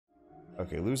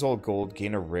Okay, lose all gold,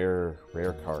 gain a rare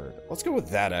card. Let's go with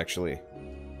that, actually.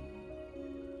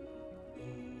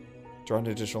 Draw an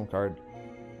additional card.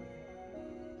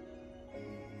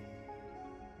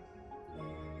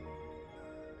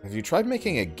 Have you tried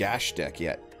making a gash deck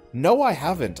yet? No, I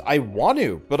haven't. I want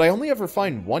to, but I only ever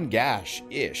find one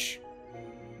gash-ish.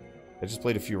 I just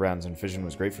played a few rounds and Fission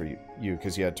was great for you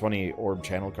because you had 20 orb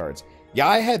channel cards. Yeah,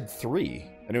 I had 3,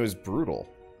 and it was brutal.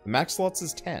 The max slots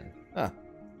is 10. Huh.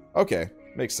 Okay,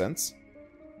 makes sense.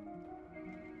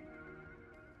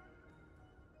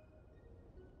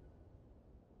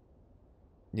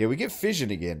 Yeah, we get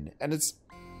Fission again, and it's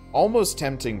almost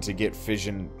tempting to get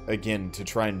Fission again to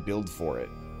try and build for it.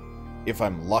 If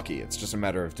I'm lucky, it's just a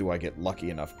matter of do I get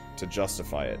lucky enough to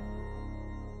justify it.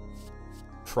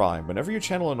 Prime. Whenever you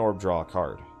channel an orb, draw a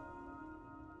card.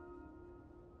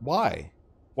 Why?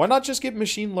 Why not just get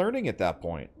machine learning at that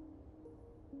point?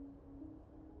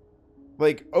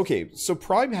 Like, okay, so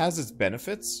Prime has its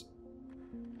benefits,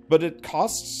 but it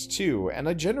costs 2, and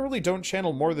I generally don't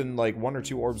channel more than, like, 1 or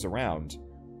 2 orbs around.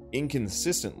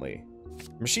 Inconsistently.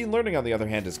 Machine learning, on the other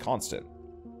hand, is constant.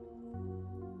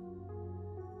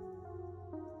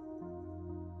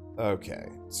 Okay,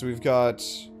 so we've got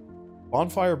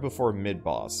Bonfire before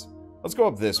mid-boss. Let's go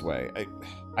up this way.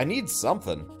 I need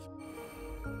something.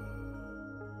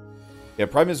 Yeah,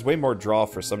 Prime is way more draw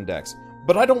for some decks.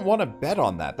 But I don't want to bet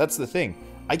on that. That's the thing.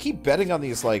 I keep betting on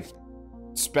these, like,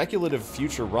 speculative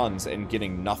future runs and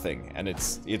getting nothing. And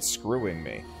it's screwing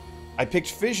me. I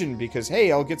picked Fission because,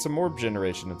 hey, I'll get some orb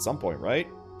generation at some point, right?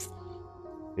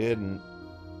 Didn't.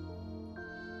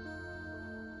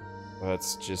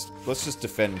 Let's just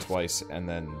defend twice and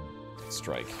then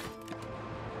strike.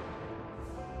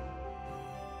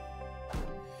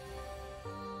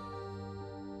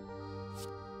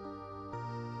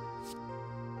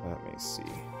 Let me see.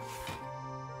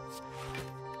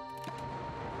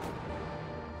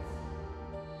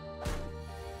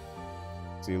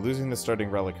 See, losing the starting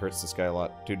relic hurts this guy a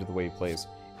lot due to the way he plays.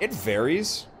 It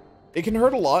varies. It can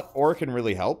hurt a lot, or it can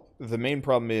really help. The main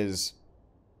problem is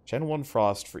Channel 1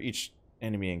 Frost for each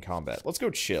enemy in combat. Let's go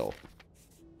chill.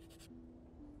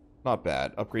 Not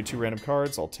bad. Upgrade 2 random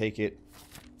cards. I'll take it.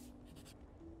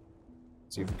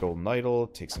 See the Golden Idol.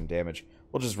 Take some damage.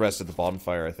 We'll just rest at the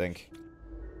bonfire, I think.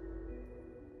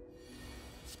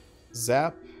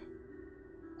 Zap.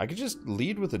 I could just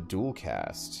lead with a dual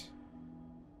cast.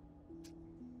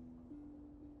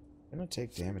 I'm gonna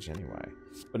take damage anyway.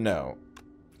 But no.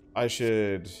 I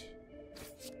should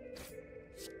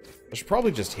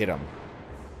probably just hit him.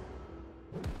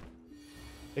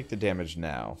 Take the damage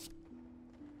now.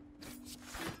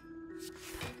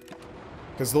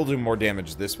 Because they'll do more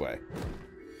damage this way.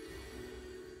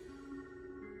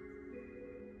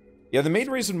 Yeah, the main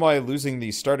reason why losing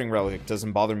the starting relic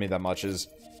doesn't bother me that much is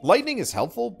lightning is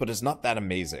helpful, but it's not that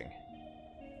amazing.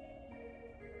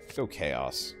 Go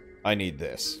Chaos. I need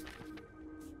this.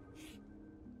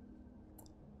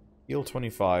 Heal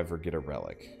 25 or get a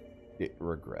relic.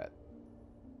 Regret.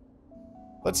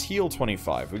 Let's heal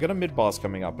 25. We got a mid-boss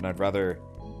coming up, and I'd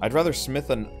rather smith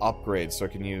an upgrade so I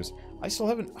can use... I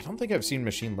don't think I've seen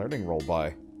machine learning roll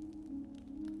by.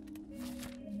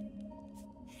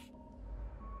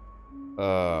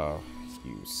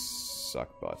 You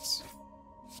suck butts.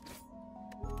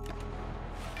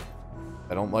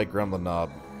 I don't like Gremlin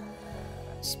Knob.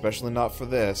 Especially not for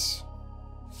this.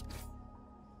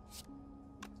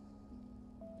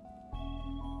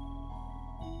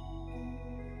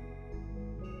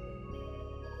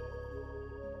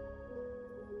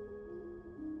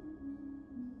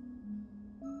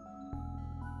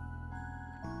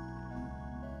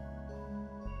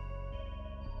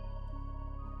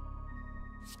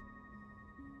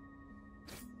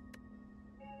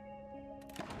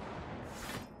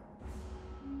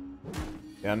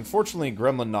 Yeah, unfortunately,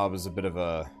 Gremlin Knob is a bit of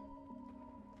a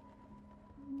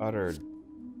utter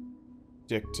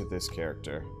dick to this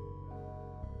character.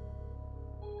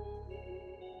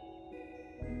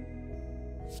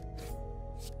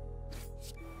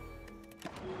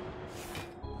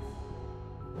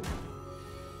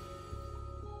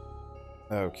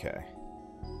 Okay.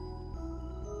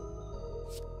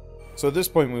 So at this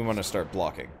point, we want to start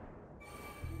blocking.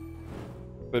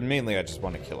 But mainly, I just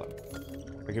want to kill him.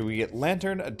 Okay, we get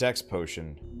Lantern, a Dex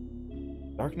Potion.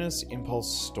 Darkness,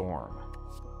 Impulse, Storm.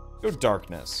 Go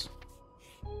Darkness.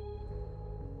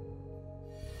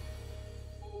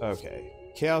 Okay.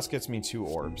 Chaos gets me 2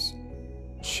 orbs.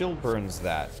 Chill burns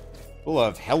that. We'll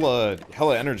have hella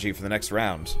energy for the next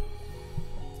round.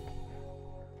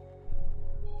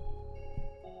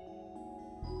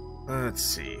 Let's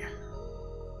see.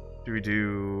 Do we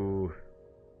do...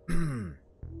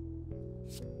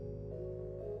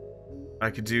 I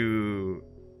could do...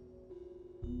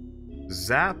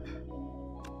 Zap.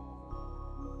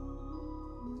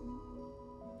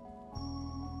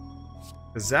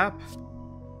 Zap.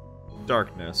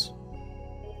 Darkness.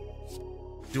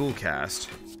 Dual cast.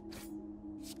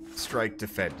 Strike,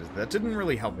 defend. That didn't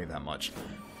really help me that much.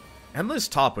 Endless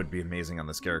Top would be amazing on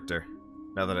this character,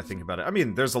 now that I think about it. I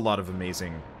mean, there's a lot of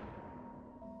amazing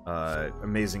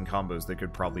combos that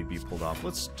could probably be pulled off.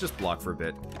 Let's just block for a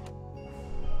bit.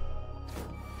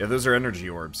 Yeah, those are energy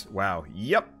orbs. Wow.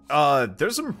 Yep.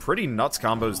 There's some pretty nuts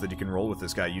combos that you can roll with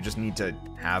this guy. You just need to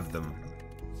have them.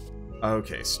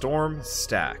 Okay, Storm,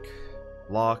 Stack,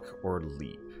 Block, or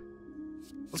Leap.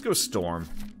 Let's go Storm.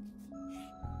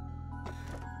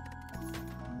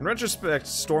 In retrospect,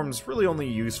 Storm's really only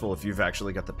useful if you've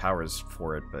actually got the powers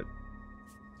for it, but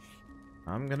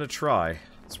I'm gonna try.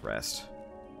 Let's rest.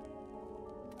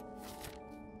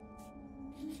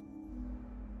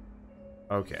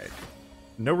 Okay.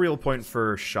 No real point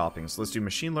for shopping, so let's do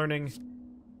Machine Learning,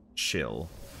 Chill,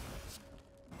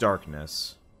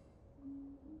 Darkness.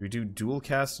 We do Dual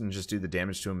Cast and just do the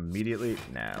damage to him immediately?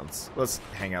 Nah, let's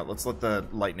hang out. Let's let the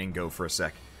lightning go for a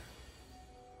sec.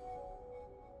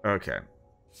 Okay.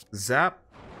 Zap.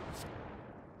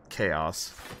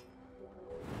 Chaos.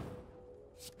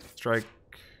 Strike.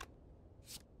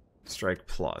 Strike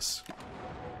plus.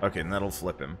 Okay, and that'll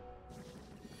flip him.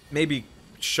 Maybe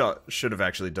should have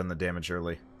actually done the damage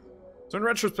early. So in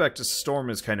retrospect, a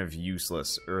Storm is kind of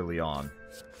useless early on.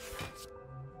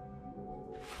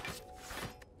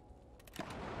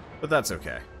 But that's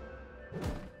okay.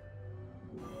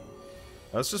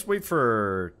 Let's just wait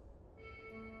for...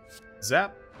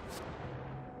 Zap.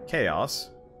 Chaos.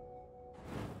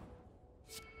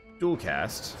 Dual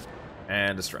cast.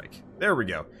 And a strike. There we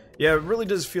go. Yeah, it really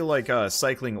does feel like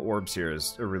cycling orbs here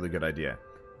is a really good idea.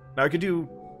 Now I could do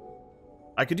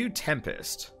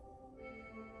Tempest.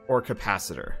 Or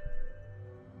Capacitor.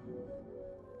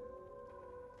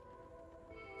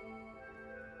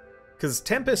 Because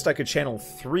Tempest, I could channel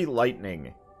 3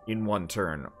 lightning in 1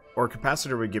 turn. Or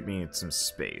Capacitor would give me some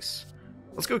space.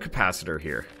 Let's go Capacitor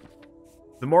here.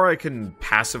 The more I can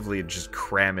passively just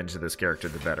cram into this character,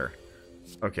 the better.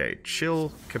 Okay,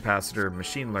 Chill, Capacitor,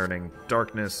 Machine Learning,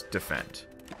 Darkness, Defend.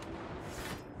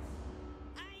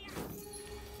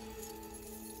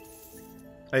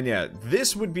 And yeah,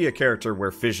 this would be a character where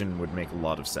Fission would make a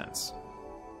lot of sense.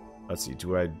 Let's see,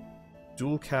 do I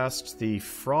dual cast the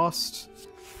Frost?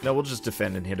 No, we'll just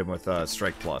defend and hit him with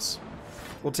Strike Plus.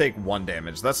 We'll take 1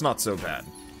 damage. That's not so bad.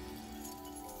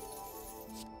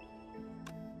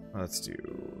 Let's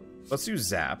do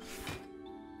Zap.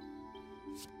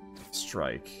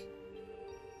 Strike.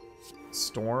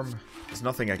 Storm. There's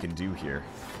nothing I can do here.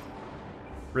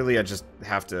 Really, I just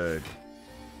have to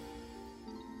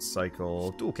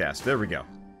cycle dual cast. There we go.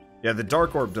 Yeah, the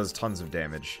Dark Orb does tons of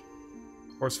damage.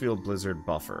 Force Field, Blizzard,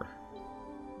 Buffer.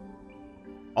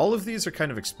 All of these are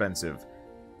kind of expensive.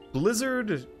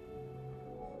 Blizzard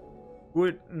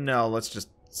would... No, let's just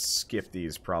skip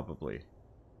these, probably.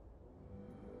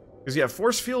 Because, yeah,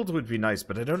 Force Field would be nice,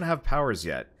 but I don't have powers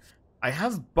yet. I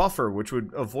have Buffer, which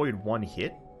would avoid 1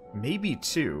 hit. Maybe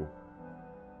 2.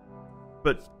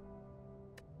 But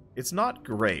it's not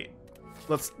great.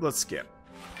 Let's skip.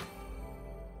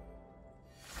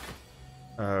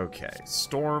 Okay,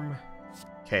 Storm,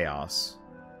 Chaos,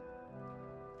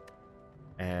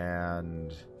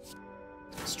 and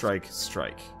Strike.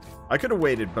 I could have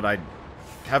waited, but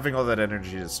having all that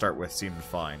energy to start with seemed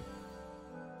fine.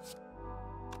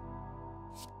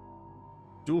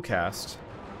 Dual cast,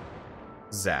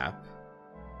 Zap,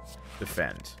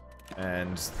 Defend,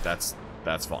 and that's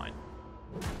fine.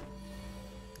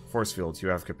 Force Field, you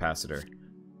have Capacitor.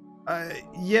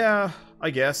 Yeah,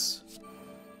 I guess.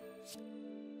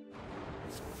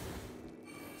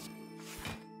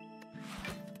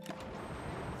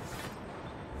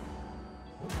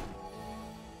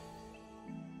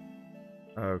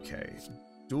 Okay,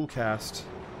 dual cast.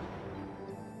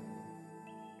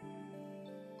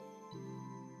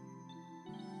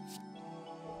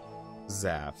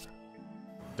 Zap.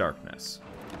 Darkness.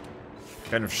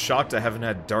 Kind of shocked I haven't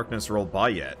had Darkness roll by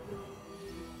yet.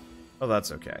 Oh,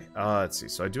 that's okay. Let's see.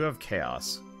 So I do have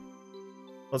Chaos.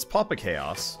 Let's pop a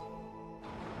Chaos.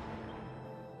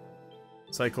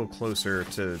 Cycle closer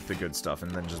to the good stuff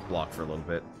and then just block for a little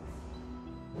bit.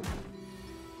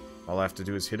 All I have to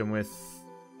do is hit him with...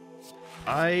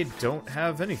 I don't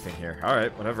have anything here.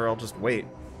 Alright, whatever, I'll just wait.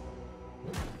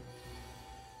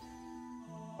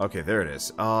 Okay, there it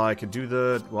is. I could do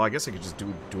the... Well, I guess I could just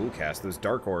do dual cast. Those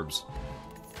Dark Orbs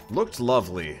looked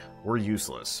lovely. Were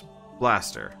useless.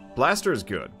 Blaster. Blaster is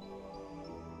good.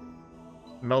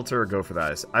 Melter, go for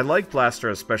that. I like Blaster,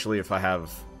 especially if I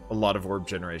have a lot of orb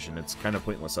generation. It's kind of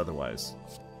pointless otherwise.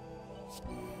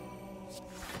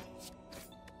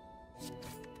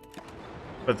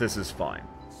 But this is fine.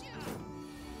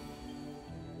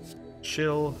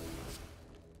 Chill.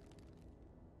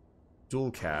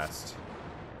 Dual cast.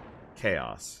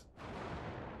 Chaos.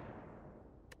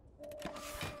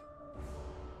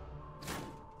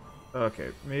 Okay,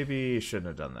 maybe shouldn't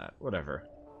have done that. Whatever.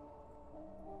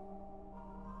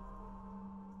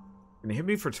 Gonna hit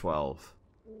me for 12.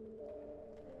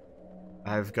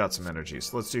 I've got some energy,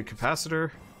 so let's do Capacitor,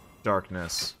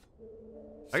 Darkness.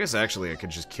 I guess actually I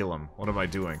could just kill him. What am I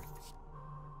doing?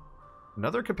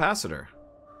 Another Capacitor.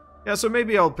 Yeah, so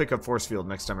maybe I'll pick up Force Field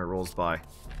next time it rolls by.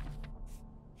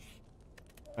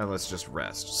 And let's just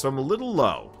rest. So I'm a little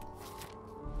low.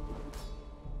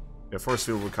 Yeah, Force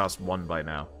Field would cost 1 by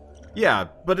now. Yeah,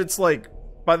 but it's like,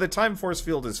 by the time Force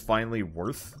Field is finally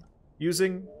worth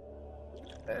using...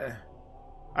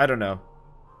 I don't know.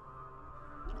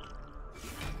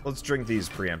 Let's drink these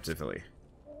preemptively.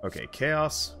 Okay,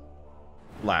 Chaos.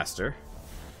 Blaster.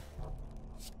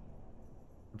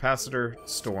 Capacitor,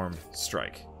 Storm,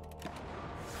 Strike.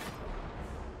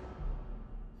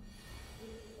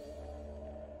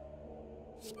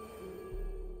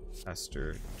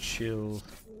 Capacitor, chill.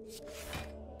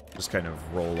 Just kind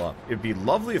of roll up. It'd be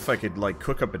lovely if I could, like,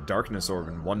 cook up a Darkness Orb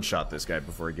and one-shot this guy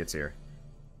before he gets here.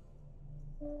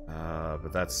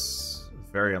 But that's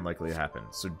very unlikely to happen.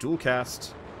 So dual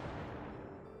cast,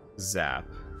 zap,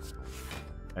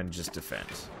 and just defend.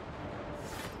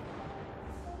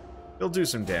 He'll do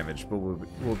some damage, but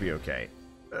we'll be okay.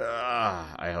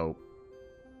 I hope.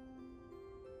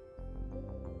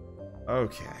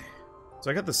 Okay. So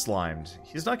I got the Slimed.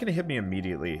 He's not going to hit me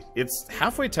immediately. It's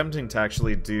halfway tempting to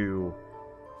actually do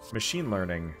Machine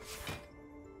Learning.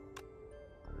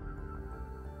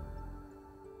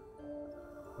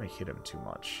 I hit him too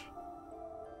much.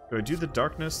 Do I do the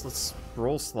Darkness? Let's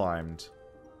roll Slimed.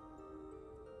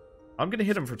 I'm going to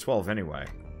hit him for 12 anyway.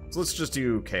 So let's just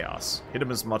do Chaos. Hit him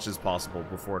as much as possible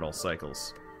before it all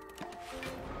cycles.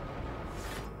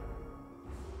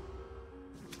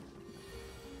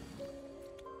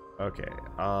 Okay,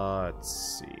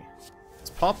 let's see.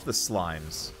 Let's pop the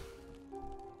Slimes.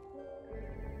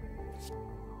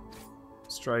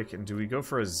 Strike, and do we go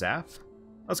for a Zap?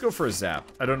 Let's go for a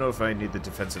Zap. I don't know if I need the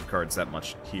defensive cards that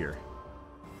much here.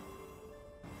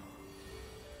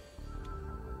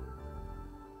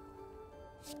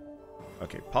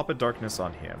 Okay, pop a Darkness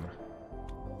on him.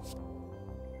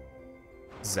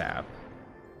 Zap.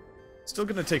 Still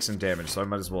gonna take some damage, so I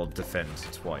might as well defend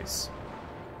twice.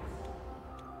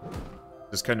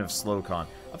 Just kind of slow con.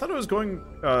 I thought I was going...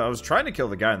 I was trying to kill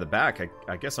the guy in the back.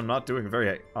 I guess I'm not doing a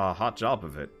very hot job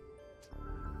of it.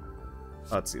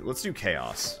 Let's see. Let's do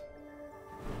Chaos.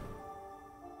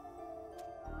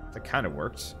 That kind of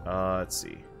worked. Let's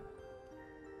see.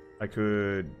 I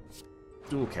could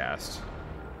dual cast.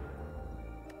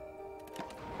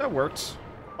 That worked.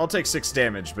 I'll take 6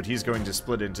 damage, but he's going to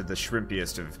split into the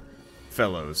shrimpiest of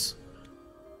fellows.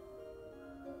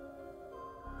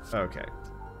 Okay.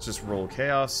 Let's just roll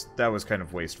Chaos. That was kind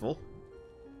of wasteful.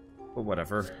 But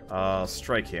whatever. I'll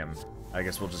strike him. I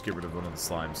guess we'll just get rid of one of the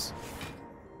Slimes.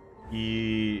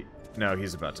 No,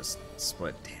 he's about to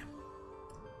split. Damn.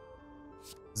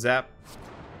 Zap.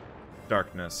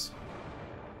 Darkness.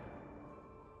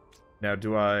 Now,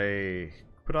 do I...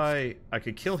 I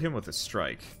could kill him with a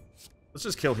strike. Let's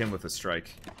just kill him with a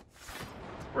strike.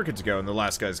 We're good to go, and the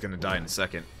last guy's gonna die in a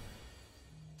second.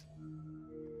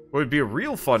 What would be a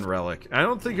real fun relic, I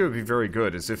don't think it would be very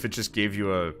good, is if it just gave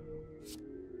you a...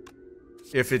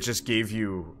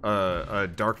 a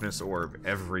Darkness Orb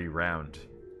every round.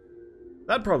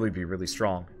 That'd probably be really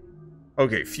strong.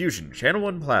 Okay, Fusion. Channel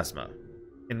 1 Plasma.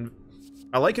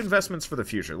 I like investments for the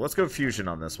future. Let's go Fusion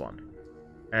on this one.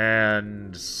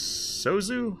 And...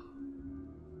 Sozu?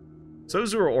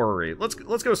 Sozu or Orrery? Let's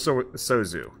go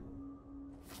Sozu.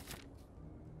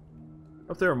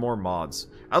 Hope there are more mods.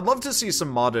 I'd love to see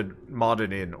some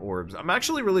modded in orbs. I'm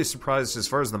actually really surprised as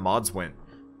far as the mods went.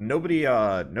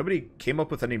 Nobody came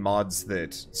up with any mods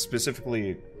that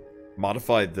specifically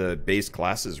modified the base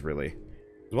classes, really.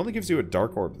 The one that gives you a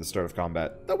Dark Orb at the start of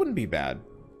combat, that wouldn't be bad.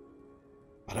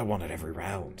 But I want it every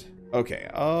round. Okay,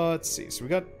 let's see. So we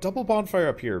got double bonfire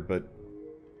up here, but...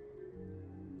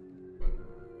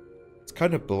 it's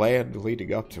kind of bland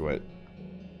leading up to it.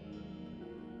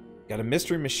 Got a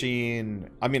mystery machine.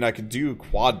 I mean, I could do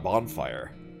quad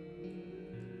bonfire.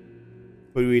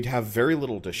 But we'd have very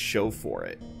little to show for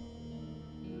it.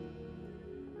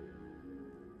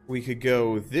 We could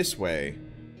go this way.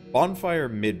 Bonfire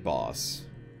mid-boss.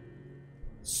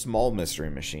 Small mystery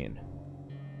machine.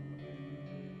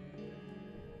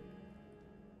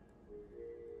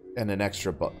 And an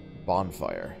extra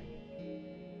bonfire.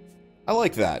 I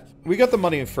like that. We got the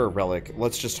money for a relic.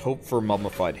 Let's just hope for a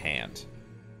mummified hand.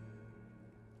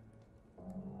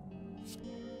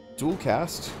 Dual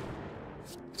cast,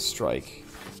 strike,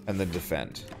 and then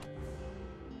defend.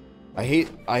 I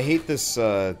hate this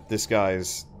this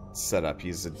guy's setup.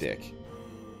 He's a dick.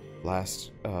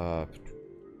 Blast. I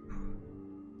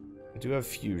do have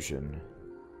fusion.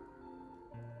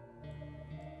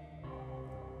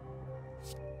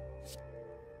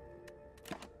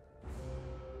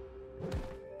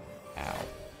 Ow.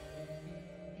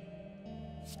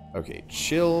 Okay,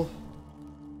 chill.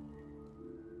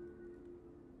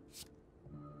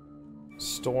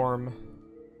 Storm.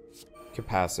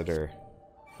 Capacitor.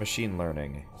 Machine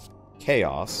learning.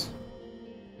 Chaos.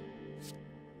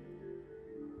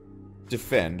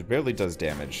 Defend. Barely does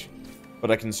damage. But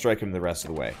I can strike him the rest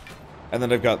of the way. And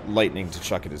then I've got lightning to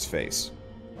chuck at his face.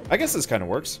 I guess this kind of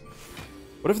works.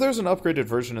 What if there's an upgraded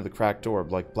version of the cracked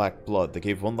orb, like Black Blood, that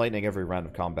gave 1 lightning every round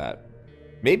of combat?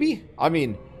 Maybe? I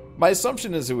mean, my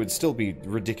assumption is it would still be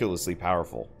ridiculously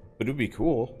powerful. But it would be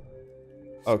cool.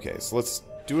 Okay, so let's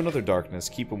do another darkness,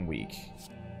 keep him weak.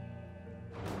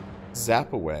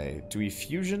 Zap away. Do we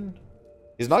fusion?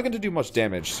 He's not going to do much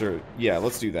damage, so yeah,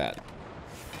 let's do that.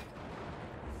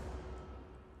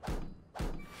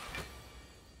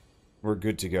 We're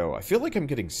good to go. I feel like I'm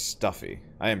getting stuffy.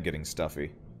 I am getting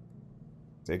stuffy.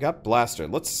 They got Blaster.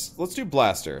 Let's do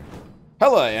Blaster.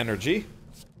 Hella energy.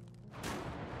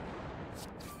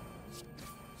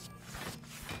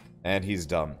 And he's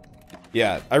done.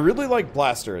 Yeah, I really like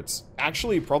Blaster. It's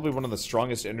actually probably one of the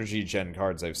strongest energy gen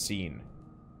cards I've seen.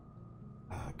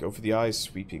 Go for the eye,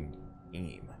 Sweeping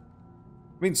Beam.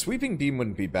 I mean, Sweeping Beam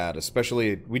wouldn't be bad,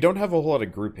 especially we don't have a whole lot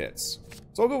of group hits.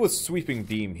 So I'll go with Sweeping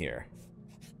Beam here.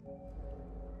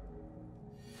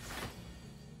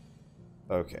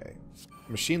 Okay.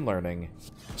 Machine Learning,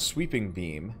 Sweeping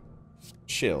Beam,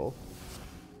 Chill.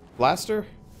 Blaster?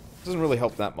 Doesn't really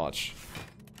help that much.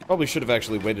 Probably should have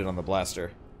actually waited on the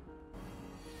Blaster.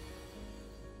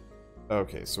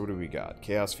 Okay, so what do we got?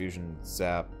 Chaos Fusion,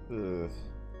 Zap. Ugh.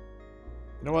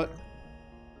 You know what?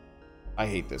 I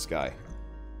hate this guy.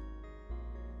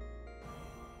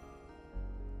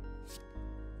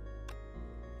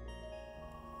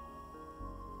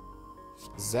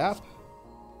 Zap?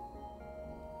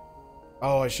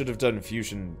 Oh, I should have done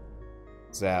Fusion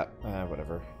Zap.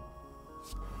 Whatever.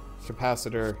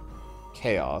 Capacitor.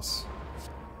 Chaos.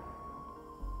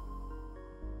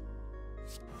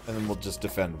 And then we'll just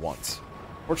defend once.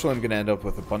 Fortunately, I'm going to end up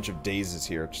with a bunch of dazes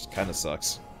here, which kind of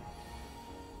sucks.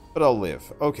 But I'll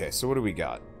live. Okay, so what do we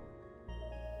got?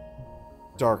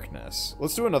 Darkness.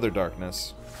 Let's do another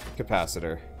darkness.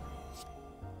 Capacitor.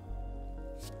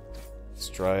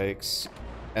 Strikes.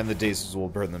 And the dazes will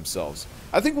burn themselves.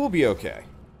 I think we'll be okay.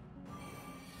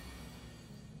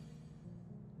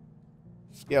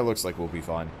 Yeah, it looks like we'll be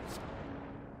fine.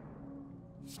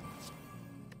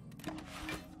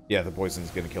 Yeah, the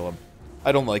poison's gonna kill him.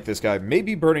 I don't like this guy.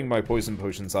 Maybe burning my poison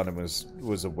potions on him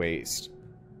was a waste.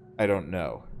 I don't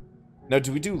know. Now,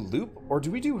 do we do Loop, or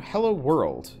do we do Hello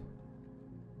World?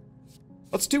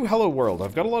 Let's do Hello World.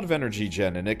 I've got a lot of energy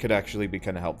gen, and it could actually be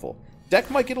kind of helpful. Deck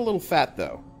might get a little fat,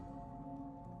 though.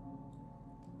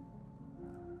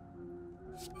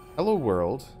 Hello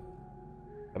World.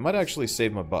 That might actually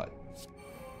save my butt.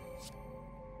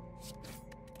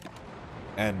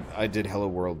 And I did Hello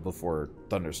World before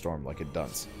Thunderstorm like it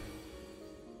does.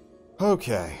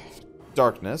 Okay.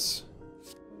 Darkness.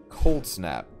 Cold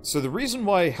Snap. So the reason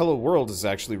why Hello World is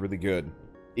actually really good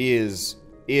is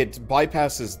it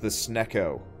bypasses the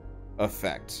Snecko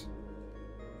effect.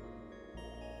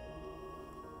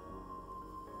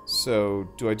 So,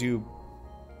 do I do...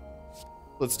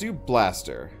 Let's do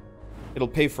Blaster. It'll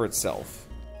pay for itself.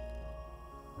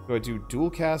 Do I do Dual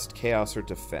Cast, Chaos, or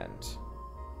Defend?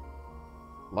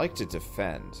 Like to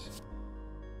defend.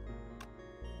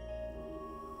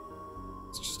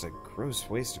 It's just a gross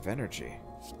waste of energy.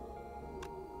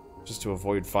 Just to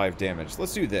avoid 5 damage.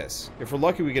 Let's do this. If we're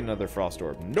lucky, we get another Frost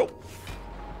Orb. Nope.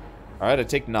 Alright, I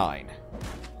take 9.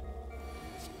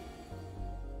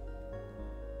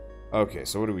 Okay,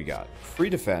 so what do we got? Free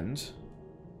Defend.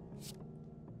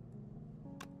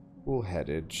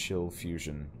 Cool-headed, Chill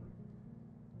Fusion.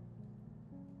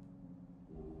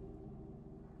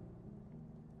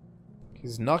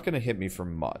 He's not going to hit me for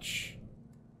much.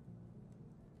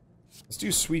 Let's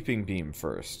do Sweeping Beam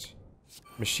first.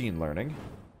 Machine Learning.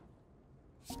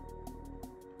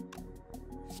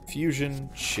 Fusion,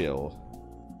 Chill.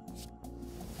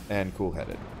 And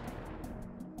Cool-headed.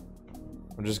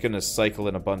 I'm just going to cycle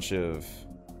in a bunch of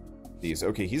these.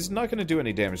 Okay, he's not going to do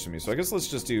any damage to me, so I guess let's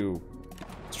just do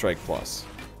Strike Plus.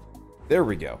 There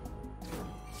we go.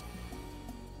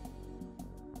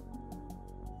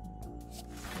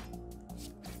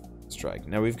 Strike.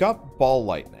 Now we've got Ball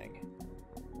Lightning.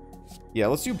 Yeah,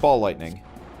 let's do Ball Lightning.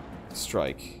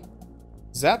 Strike.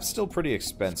 Zap's still pretty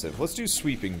expensive. Let's do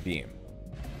Sweeping Beam.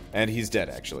 And he's dead,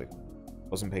 actually.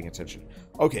 Wasn't paying attention.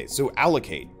 Okay, so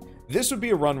Allocate. This would be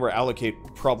a run where Allocate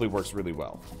probably works really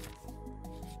well.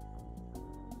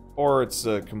 Or it's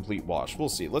a complete wash. We'll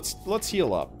see. Let's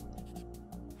heal up.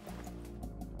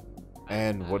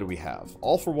 And what do we have?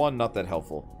 All for one, not that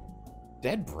helpful.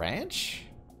 Dead Branch?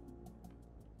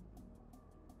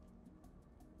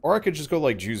 Or I could just go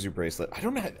like Juzu Bracelet. I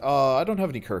don't have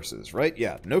any curses, right?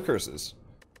 Yeah, no curses.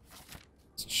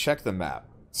 Let's check the map.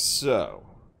 So,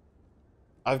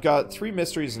 I've got 3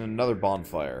 mysteries and another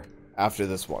bonfire after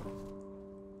this one.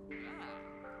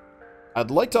 I'd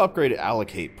like to upgrade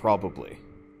Allocate, probably.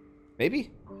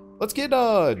 Maybe? Let's get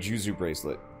Juzu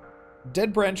Bracelet.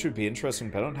 Dead Branch would be interesting,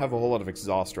 but I don't have a whole lot of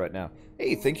exhaust right now.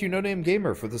 Hey, thank you No Name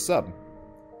Gamer for the sub.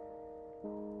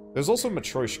 There's also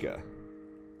Matryoshka.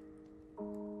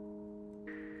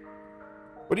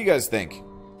 What do you guys think?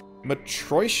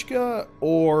 Matryoshka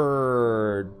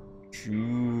or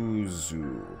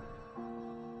Juzu?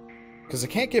 Because I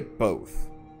can't get both.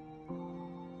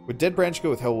 Would Dead Branch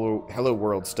go with Hello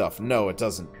World stuff? No, it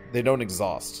doesn't. They don't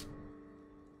exhaust.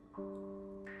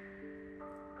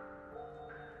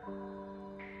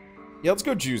 Yeah, let's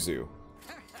go Juzu.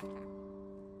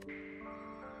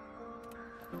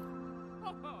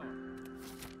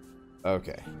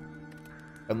 Okay.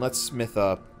 And let's smith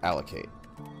up Allocate.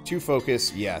 2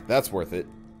 focus, yeah, that's worth it.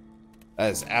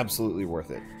 That is absolutely worth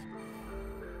it.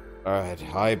 Alright,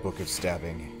 hi, Book of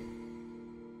Stabbing.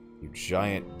 You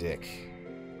giant dick.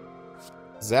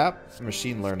 Zap,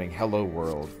 Machine Learning, Hello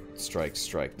World, Strike,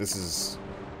 Strike. This is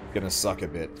gonna suck a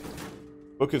bit.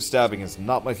 Book of Stabbing is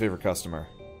not my favorite customer.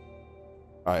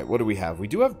 Alright, what do we have? We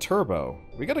do have Turbo.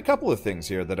 We got a couple of things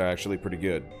here that are actually pretty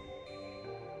good.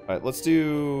 Alright, let's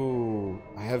do...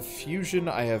 I have Fusion,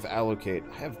 I have Allocate,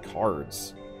 I have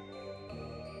cards.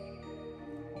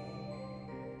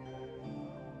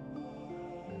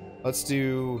 Let's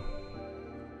do...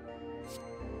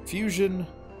 Fusion,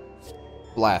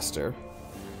 Blaster,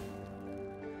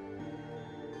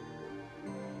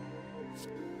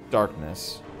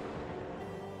 Darkness,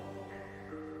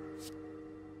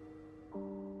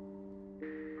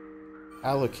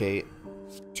 Allocate,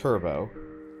 Turbo,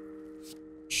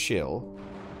 Chill.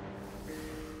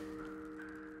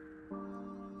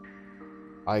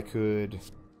 I could...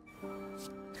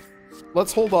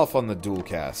 Let's hold off on the dual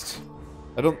cast.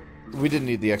 We didn't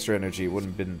need the extra energy. It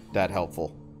wouldn't have been that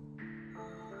helpful.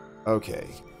 Okay.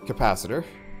 Capacitor.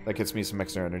 That gets me some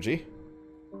extra energy.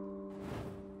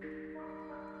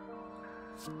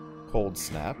 Cold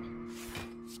Snap.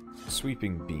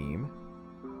 Sweeping Beam.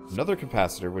 Another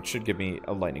capacitor, which should give me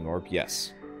a lightning orb.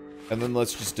 Yes. And then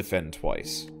let's just defend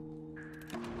twice.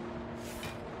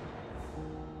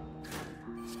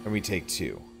 And we take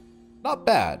 2. Not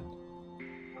bad.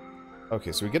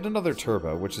 Okay, so we get another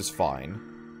Turbo, which is fine.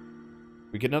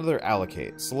 We get another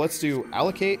Allocate. So let's do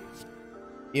Allocate,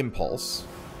 Impulse.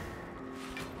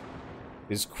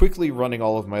 Is quickly running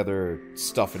all of my other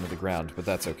stuff into the ground, but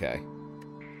that's okay.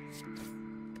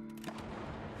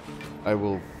 I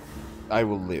will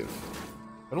live.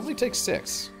 It only takes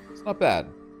 6. It's not bad.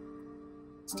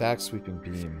 Stack, Sweeping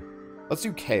Beam. Let's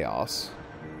do Chaos.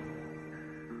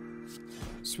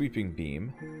 Sweeping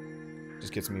Beam.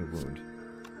 Just gets me a wound.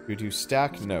 We do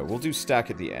Stack? No, we'll do Stack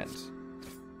at the end.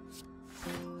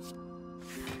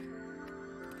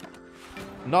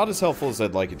 Not as helpful as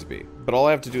I'd like it to be. But all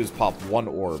I have to do is pop 1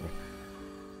 orb.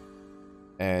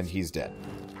 And he's dead.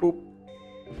 Oop.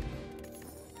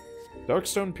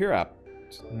 Darkstone Pirap.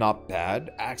 Not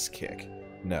bad. Axe Kick.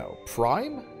 No.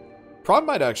 Prime? Prime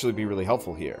might actually be really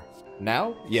helpful here.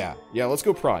 Now? Yeah. Yeah, let's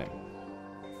go Prime.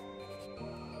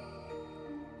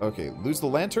 Okay, lose the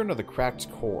Lantern or the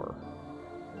Cracked Core?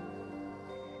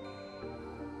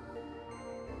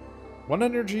 1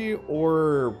 energy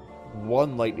or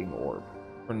 1 lightning orb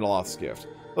for Naloth's Gift.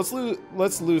 Let's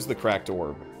lose the Cracked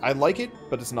Orb. I like it,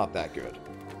 but it's not that good.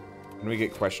 And we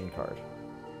get Question Card.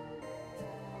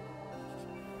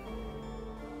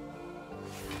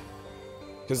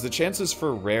 Because the chances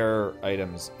for rare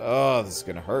items... Oh, this is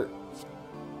going to hurt.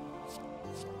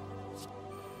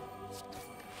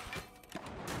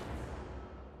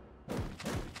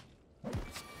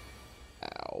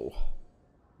 Ow.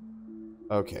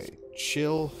 Okay,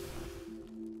 chill.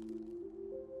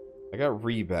 I got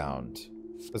Rebound.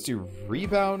 Let's do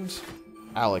Rebound,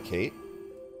 allocate,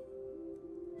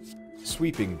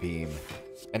 sweeping beam,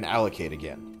 and allocate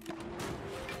again.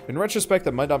 In retrospect,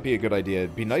 that might not be a good idea.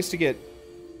 It'd be nice to get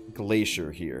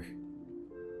Glacier here.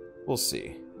 We'll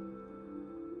see.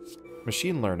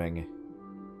 Machine learning.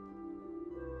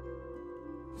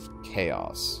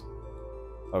 Chaos.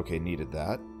 Okay, needed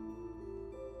that.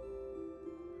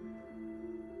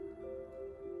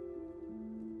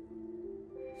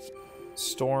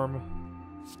 Storm.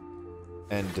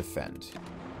 And defend.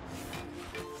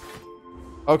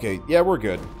 Okay, yeah, we're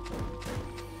good.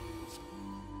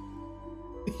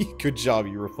 Good job,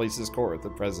 you replaced this core with the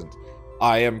present.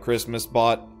 I am Christmas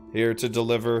Bot, here to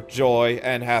deliver joy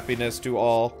and happiness to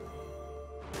all.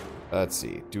 Let's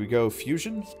see, do we go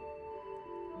fusion?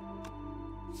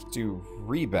 Do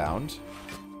rebound,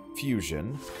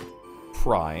 fusion,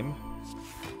 prime,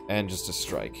 and just a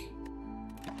strike.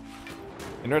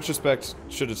 In retrospect,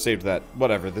 should have saved that.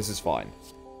 Whatever, this is fine.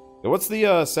 Now, what's the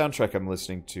soundtrack I'm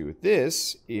listening to?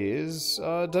 This is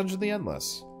Dungeon the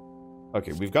Endless.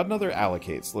 Okay, we've got another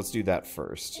allocate, so let's do that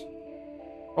first.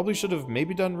 Probably should have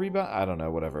maybe done rebound. I don't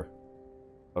know, whatever.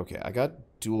 Okay, I got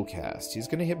dual cast. He's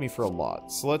gonna hit me for a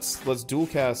lot. So let's dual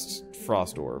cast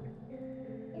Frost Orb.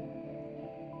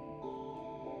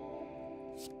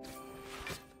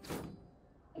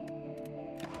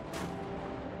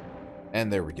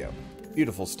 And there we go.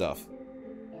 Beautiful stuff.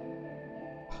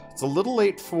 It's a little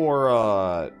late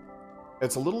for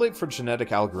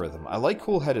genetic algorithm. I like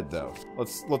cool-headed though.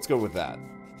 Let's go with that.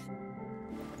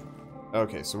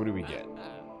 Okay, so what do we get?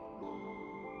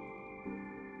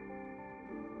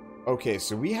 Okay,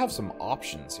 so we have some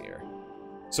options here.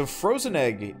 So Frozen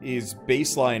Egg is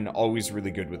baseline always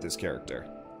really good with this character.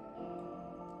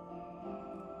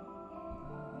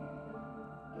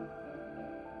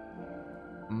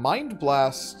 Mind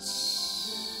Blasts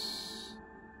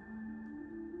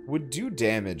would do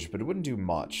damage, but it wouldn't do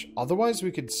much. Otherwise,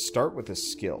 we could start with a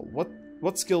skill.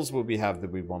 What skills would we have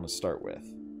that we want to start with?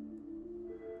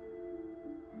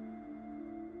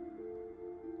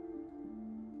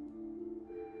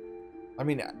 I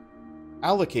mean,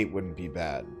 allocate wouldn't be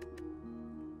bad.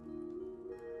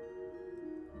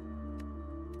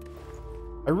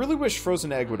 I really wish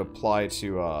Frozen Egg would apply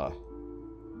to,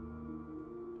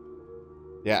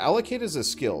 yeah, allocate is a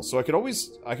skill, so I could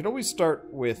always start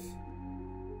with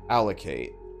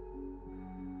allocate.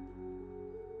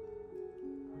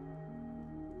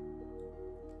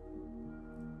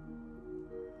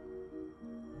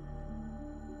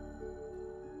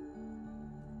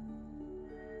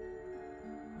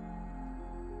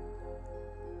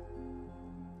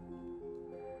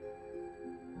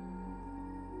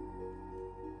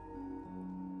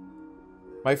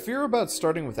 My fear about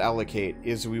starting with allocate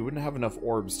is we wouldn't have enough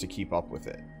orbs to keep up with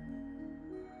it.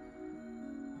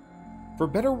 For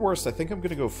better or worse, I think I'm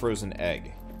going to go Frozen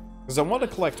Egg. Because I want to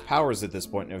collect powers at this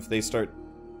point, and if they start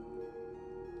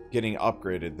getting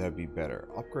upgraded, that'd be better.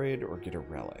 Upgrade or get a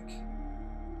relic.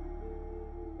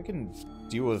 I can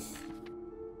deal with...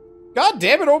 God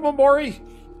damn it, Omamori!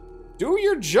 Do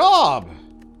your job!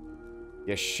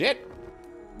 You shit!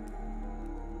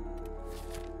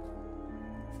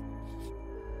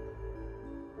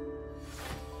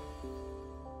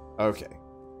 Okay.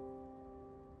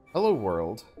 Hello,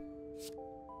 world.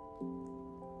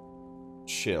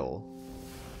 Chill.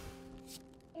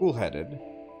 Cool-headed.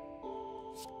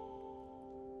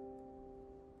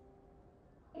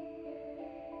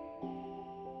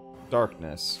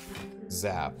 Darkness.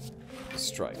 Zap.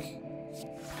 Strike.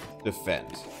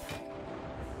 Defend.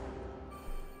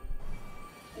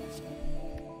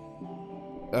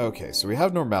 Okay, so we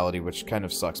have normality, which kind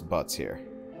of sucks butts here.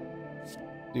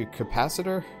 Do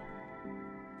capacitor?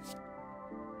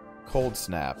 Cold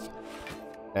snap.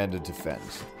 And a defend.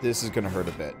 This is gonna hurt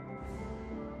a bit.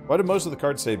 Why do most of the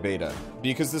cards say beta?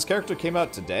 Because this character came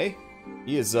out today?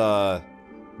 He is, not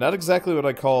exactly what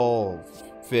I call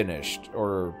finished,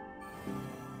 or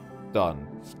done.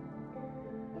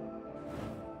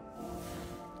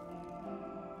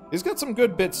 He's got some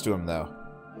good bits to him, though.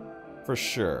 For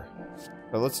sure.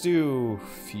 But let's do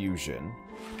fusion.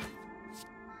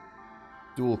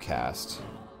 Dual cast.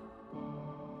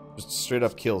 Just straight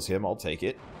up kills him, I'll take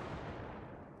it.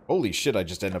 Holy shit, I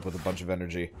just end up with a bunch of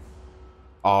energy.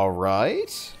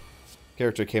 Alright.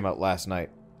 Character came out last night.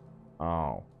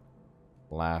 Oh.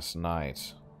 Last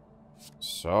night.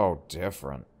 So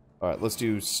different. Alright, let's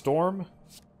do Storm.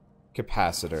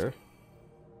 Capacitor.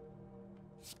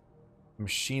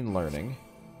 Machine Learning.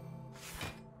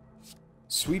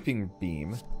 Sweeping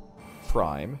Beam.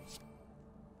 Prime.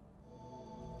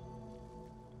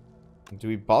 Do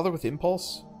we bother with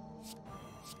Impulse?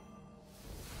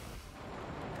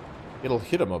 It'll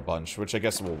hit him a bunch, which I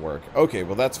guess will work. Okay,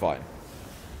 well that's fine.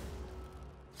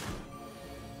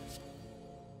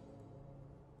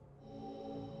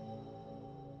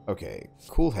 Okay,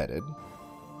 cool-headed.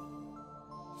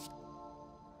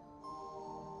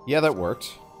 Yeah, that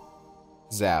worked.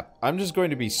 Zap. I'm just going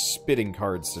to be spitting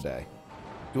cards today.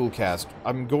 Dual cast.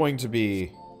 I'm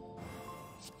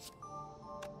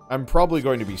probably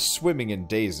going to be swimming in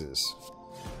dazes.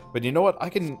 But you know what? I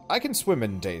can swim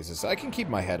in dazes. I can keep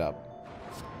my head up.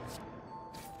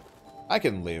 I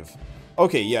can live.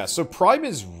 Okay, yeah, so Prime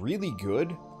is really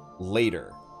good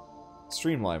later.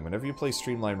 Streamline. Whenever you play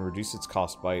Streamline, reduce its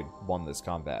cost by 1 this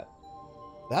combat.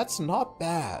 That's not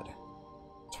bad.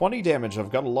 20 damage.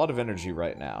 I've got a lot of energy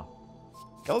right now.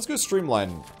 Now let's go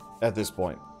Streamline at this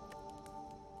point.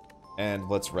 And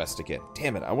let's rest again.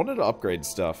 Damn it, I wanted to upgrade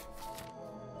stuff.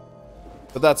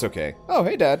 But that's okay. Oh,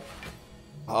 hey, Dad.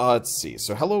 Let's see.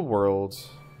 So, Hello World,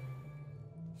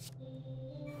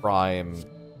 Prime,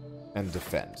 and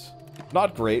Defend.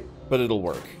 Not great, but it'll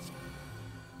work.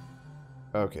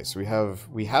 Okay, so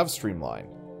we have Streamline.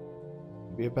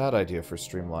 It'd be a bad idea for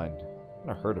Streamline. It's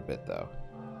gonna hurt a bit, though.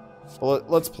 Well,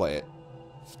 let's play it.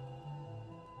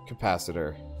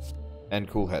 Capacitor. And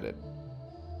cool-headed.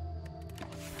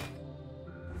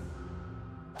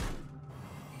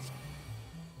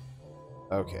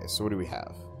 Okay, so what do we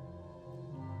have?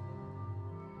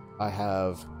 I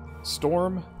have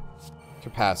Storm,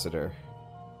 Capacitor,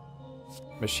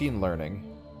 Machine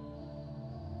Learning,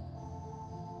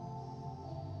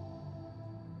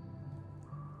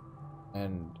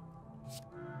 and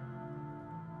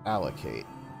Allocate,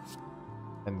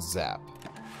 and Zap.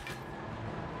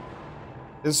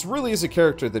 This really is a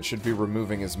character that should be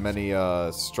removing as many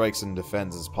strikes and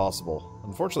defends as possible.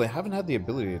 Unfortunately, I haven't had the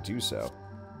ability to do so.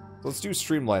 Let's do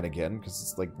Streamline again, because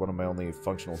it's like one of my only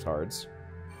functional cards.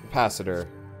 Capacitor,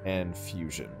 and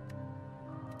Fusion.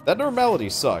 That normality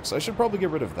sucks. I should probably get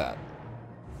rid of that.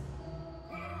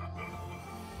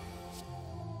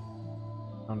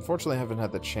 Unfortunately, I haven't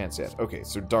had the chance yet. Okay,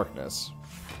 so Darkness.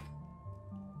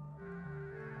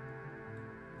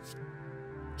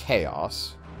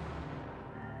 Chaos.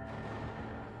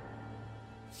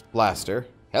 Blaster.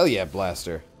 Hell yeah,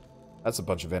 Blaster. That's a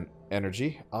bunch of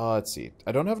energy. Let's see.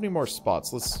 I don't have any more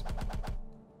spots. Let's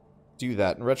do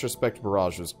that. In retrospect,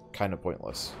 Barrage was kind of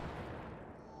pointless.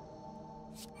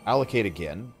 Allocate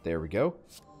again. There we go.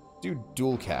 Do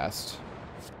Dual Cast.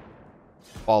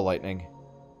 Ball Lightning.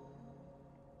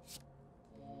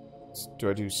 Do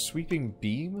I do Sweeping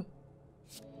Beam?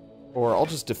 Or I'll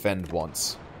just defend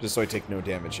once, just so I take no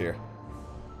damage here.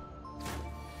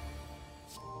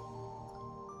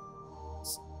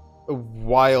 It's a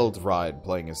wild ride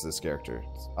playing as this character.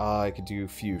 I could do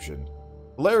Fusion.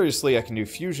 Hilariously, I can do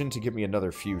Fusion to give me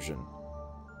another Fusion.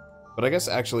 But I guess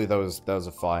actually that was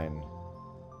a fine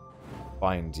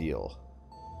deal.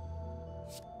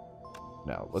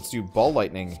 Now, let's do Ball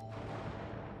Lightning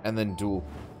and then dual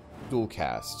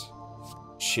cast.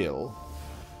 Chill.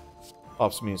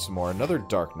 Pops me some more. Another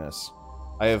Darkness.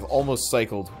 I have almost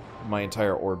cycled my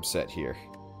entire orb set here.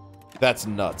 That's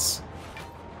nuts.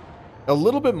 A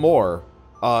little bit more.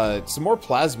 Some more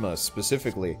Plasma,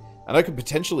 specifically. And I could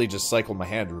potentially just cycle my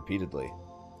hand repeatedly.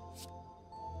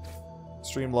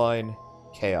 Streamline.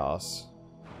 Chaos.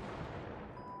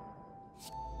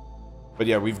 But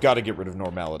yeah, we've got to get rid of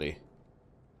Normality.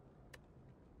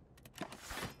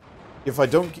 If I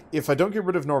don't get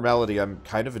rid of Normality, I'm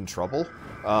kind of in trouble.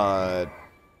 Because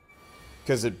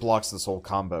it blocks this whole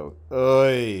combo.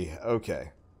 Oy,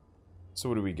 okay. So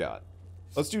what do we got?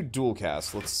 Let's do Dual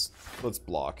Cast. Let's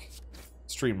block.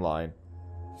 Streamline.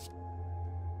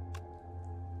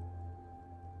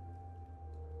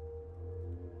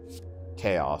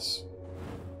 Chaos.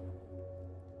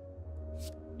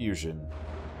 Fusion.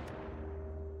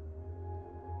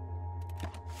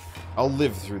 I'll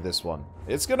live through this one.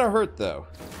 It's gonna hurt, though.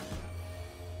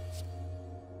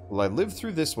 Will I live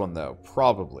through this one, though?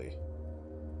 Probably.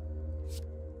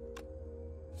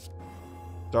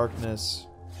 Darkness.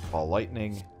 Ball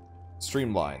Lightning.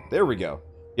 Streamline. There we go.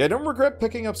 Yeah, I don't regret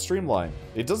picking up Streamline.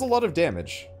 It does a lot of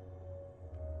damage.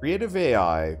 Creative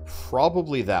AI.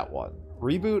 Probably that one.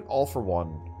 Reboot, All for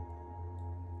One.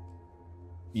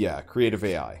 Yeah, Creative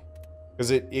AI.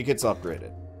 Because it gets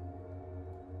upgraded.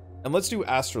 And let's do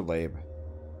Astrolabe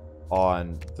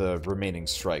on the remaining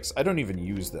strikes. I don't even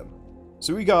use them.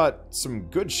 So we got some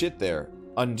good shit there.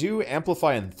 Undo,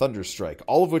 Amplify, and Thunderstrike.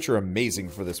 All of which are amazing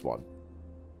for this one.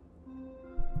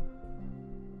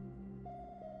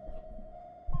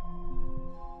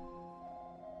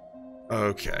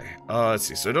 Okay. Let's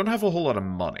see. So I don't have a whole lot of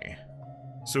money.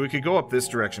 So we could go up this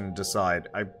direction and decide.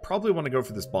 I probably want to go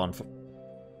for this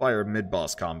Spire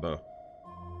mid-boss combo.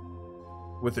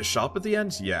 With a shop at the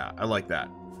end? Yeah, I like that.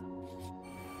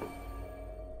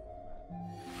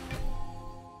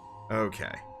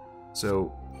 Okay.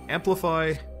 So,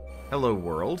 amplify, hello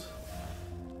world.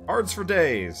 Cards for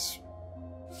days.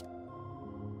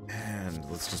 And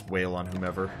let's just wail on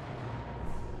whomever.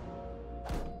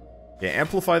 Yeah,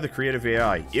 amplify the creative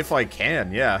AI. If I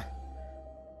can, yeah.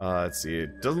 Let's see.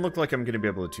 It doesn't look like I'm going to be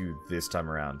able to do this time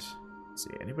around. Let's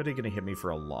see. Anybody going to hit me for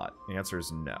a lot? The answer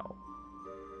is no.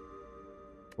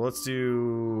 Well, let's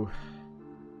do...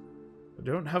 I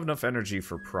don't have enough energy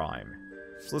for Prime.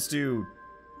 So let's do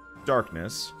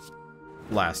Darkness.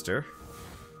 Blaster.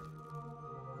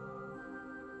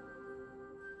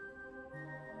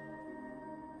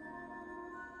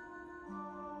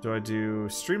 Do I do...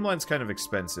 Streamline's kind of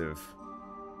expensive.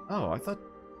 Oh, I thought...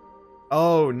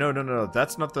 Oh, no.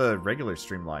 That's not the regular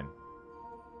Streamline.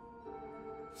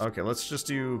 Okay, let's just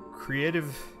do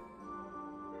Creative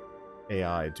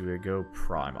AI. Do I go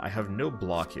Prime? I have no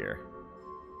block here.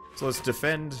 So let's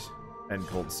Defend and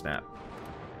Cold Snap.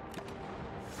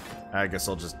 I guess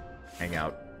I'll just hang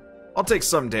out. I'll take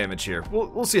some damage here.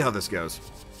 We'll see how this goes.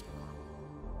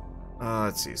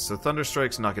 Let's see. So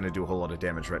Thunderstrike's not going to do a whole lot of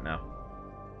damage right now.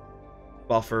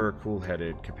 Buffer,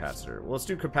 Cool-Headed, Capacitor. Well, let's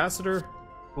do Capacitor,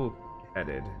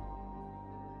 Cool-Headed.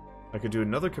 I could do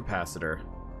another Capacitor.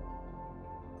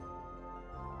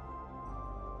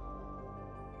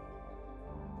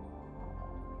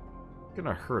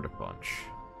 Gonna hurt a bunch.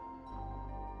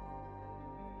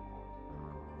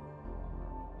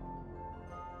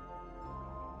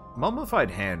 Mummified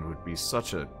Hand would be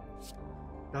such a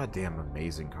goddamn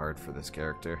amazing card for this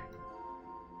character.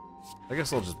 I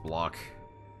guess I'll just block.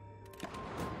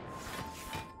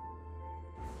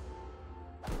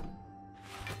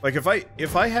 Like,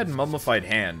 if I had Mummified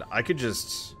Hand, I could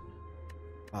just...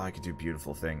 Oh, I could do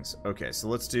beautiful things. Okay, so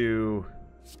let's do...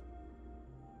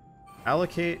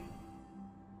 Allocate...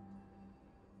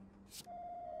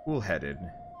 Cool-Headed...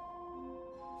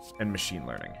 And Machine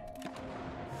Learning.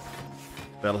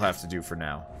 That'll have to do for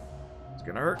now. It's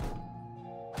gonna hurt.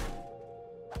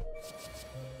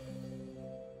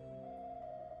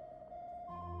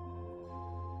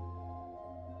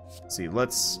 Let's see,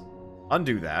 let's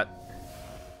undo that.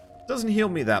 Doesn't heal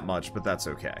me that much, but that's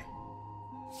okay.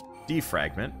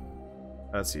 Defragment.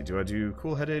 Let's see, do I do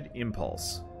Cool-Headed?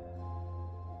 Impulse.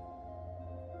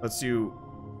 Let's do...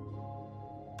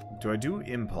 Do I do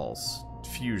Impulse?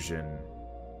 Fusion.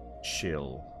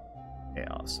 Chill.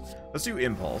 Chaos. Let's do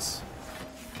Impulse.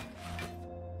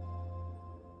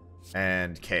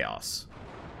 And Chaos.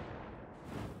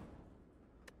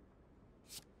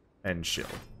 And Chill.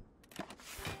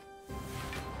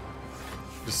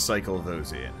 Just cycle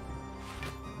those in.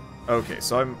 Okay,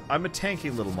 so I'm a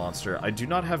tanky little monster. I do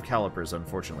not have calipers,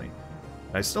 unfortunately.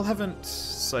 I still haven't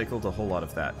cycled a whole lot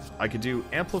of that. I could do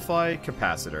Amplify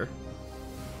Capacitor.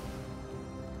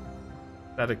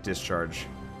 Static Discharge.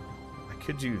 I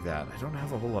could do that. I don't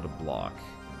have a whole lot of block.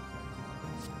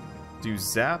 Do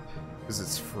Zap, because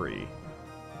it's free.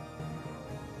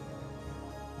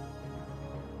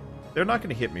 They're not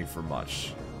going to hit me for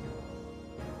much.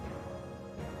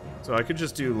 So I could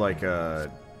just do, like,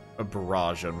 a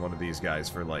barrage on one of these guys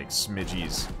for, like,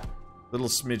 smidgies. Little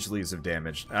smidgelies of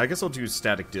damage. I guess I'll do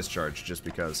Static Discharge, just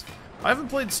because. I haven't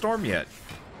played Storm yet.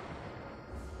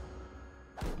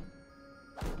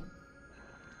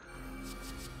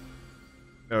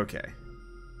 Okay.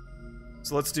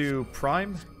 So let's do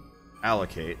Prime,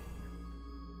 Allocate.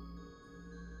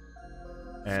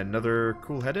 And another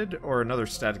Cool-Headed, or another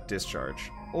Static Discharge.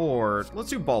 Or, let's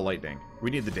do Ball Lightning. We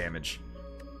need the damage.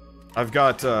 I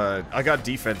got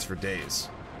defense for days.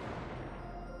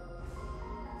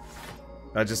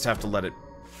 I just have to let it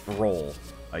roll,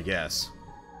 I guess.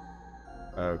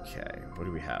 Okay, what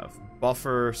do we have?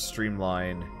 Buffer,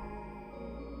 Streamline.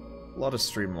 A lot of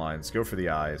Streamlines. Go for the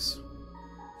eyes.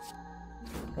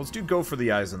 Let's do go for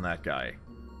the eyes on that guy.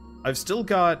 I've still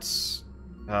got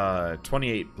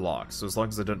 28 blocks, so as long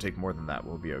as I don't take more than that,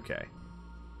 we'll be okay.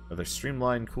 Another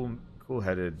Streamline,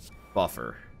 Cool-Headed,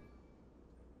 Buffer.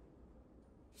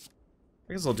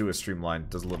 I guess I'll do a Streamline.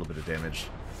 Does a little bit of damage.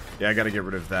 Yeah, I gotta get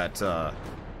rid of that, I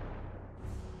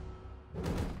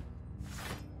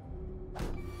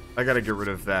gotta get rid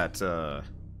of that,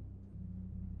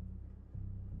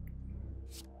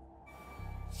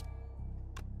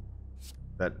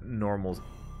 that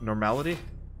normality?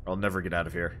 I'll never get out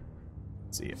of here.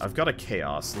 Let's see, I've got a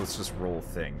Chaos. Let's just roll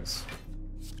things.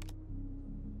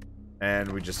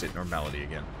 And we just hit normality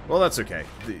again. Well, that's okay.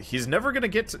 He's never gonna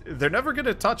get to, they're never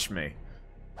gonna touch me.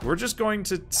 We're just going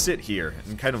to sit here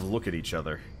and kind of look at each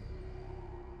other.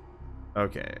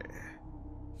 Okay.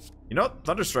 You know what?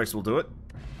 Thunderstrikes will do it.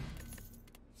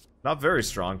 Not very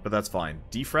strong, but that's fine.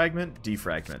 Defragment,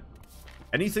 defragment.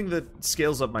 Anything that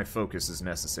scales up my focus is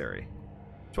necessary.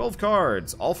 12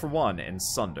 cards, all for one, and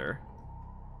Sunder.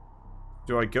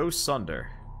 Do I go Sunder?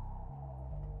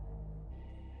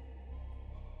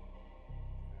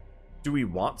 Do we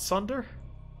want Sunder?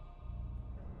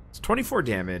 It's 24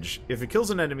 damage. If it kills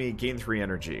an enemy, gain 3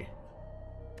 energy.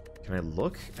 Can I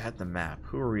look at the map?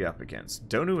 Who are we up against?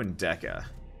 Donu and Deka.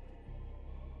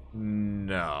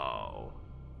 No.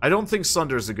 I don't think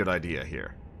Sunder is a good idea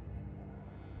here.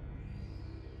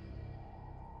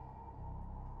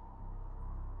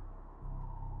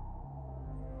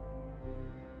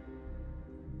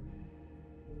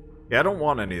 Yeah, I don't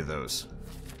want any of those.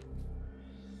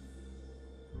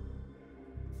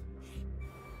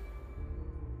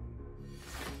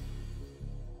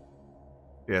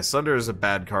 Yeah, Sunder is a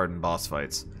bad card in boss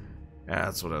fights. Yeah,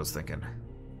 that's what I was thinking.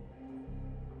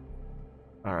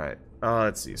 Alright,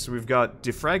 let's see. So we've got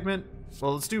Defragment.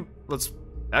 Well,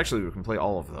 actually, we can play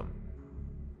all of them.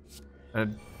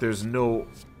 And there's no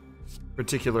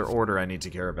particular order I need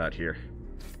to care about here.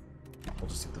 We'll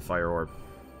just hit the Fire Orb.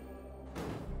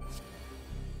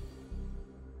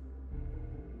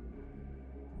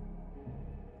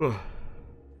 Ugh.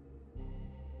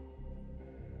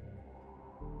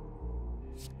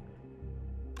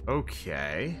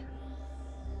 Okay.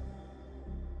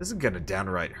 This is gonna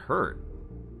downright hurt.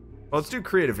 Well, let's do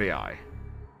Creative AI.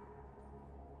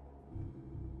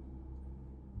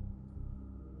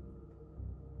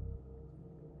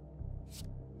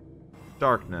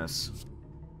 Darkness.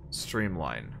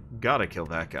 Streamline. Gotta kill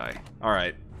that guy.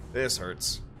 Alright, this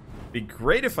hurts. Be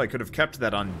great if I could have kept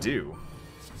that undo.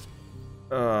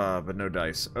 But no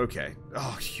dice. Okay.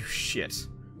 Oh, you shit.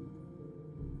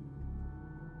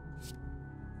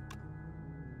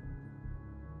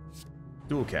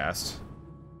 Dual cast.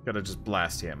 Gotta just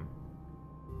blast him.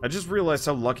 I just realized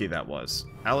how lucky that was.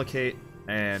 Allocate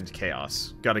and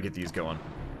Chaos. Gotta get these going.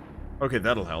 Okay,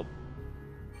 that'll help.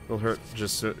 It'll hurt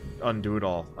just to undo it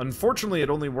all. Unfortunately, it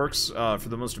only works for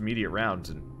the most immediate round.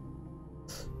 And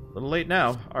a little late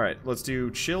now. Alright, let's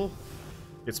do Chill.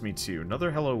 Gets me to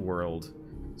another Hello World.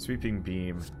 Sweeping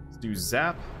Beam. Let's do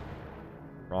Zap.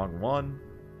 Wrong one.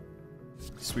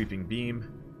 Sweeping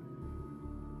Beam.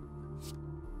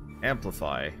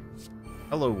 Amplify.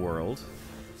 Hello World.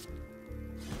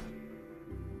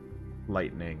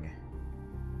 Lightning.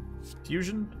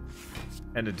 Fusion.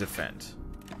 And a Defend.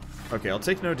 Okay, I'll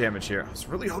take no damage here. I was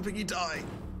really hoping he'd die.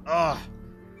 Ah.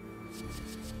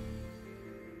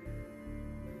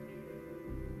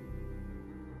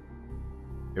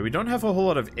 Yeah, we don't have a whole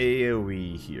lot of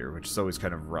AoE here, which is always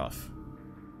kind of rough.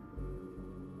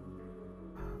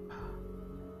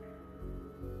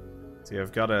 See,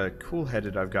 I've got a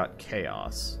Cool-Headed, I've got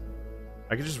Chaos.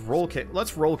 I could just roll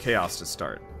let's roll Chaos to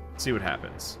start. See what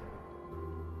happens.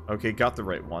 Okay, got the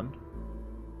right one.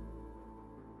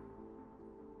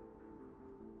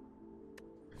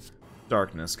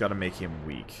 Darkness, gotta make him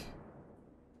weak.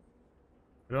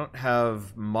 We don't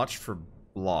have much for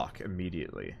block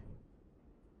immediately.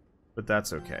 But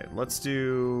that's okay. Let's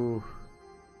do...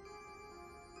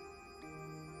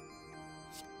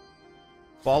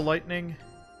 Ball Lightning.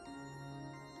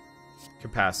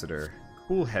 Capacitor.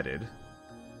 Cool-Headed.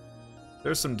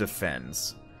 There's some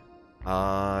Defends.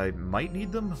 I might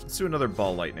need them. Let's do another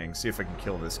Ball Lightning. See if I can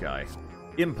kill this guy.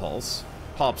 Impulse.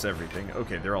 Pops everything.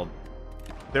 Okay,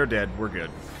 they're dead. We're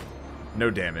good. No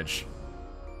damage.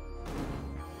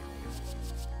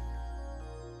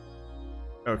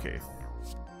 Okay.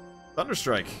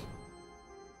 Thunderstrike.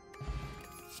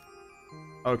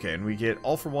 Okay, and we get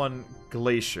all for one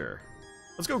Glacier.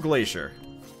 Let's go Glacier.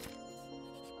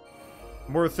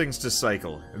 More things to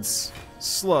cycle. It's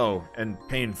slow and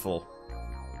painful.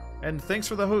 And thanks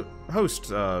for the host,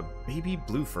 Baby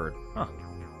Blueford. Huh.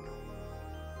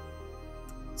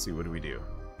 Let's see, what do we do?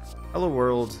 Hello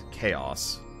World,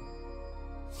 Chaos.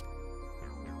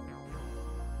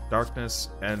 Darkness,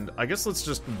 and I guess let's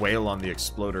just wail on the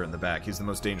Exploder in the back. He's the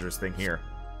most dangerous thing here.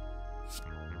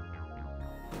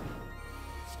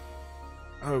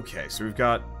 Okay, so we've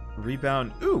got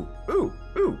Rebound. Ooh.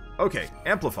 Okay,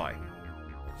 Amplify.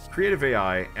 Creative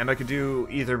AI, and I could do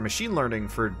either Machine Learning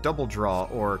for Double Draw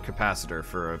or Capacitor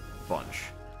for a bunch.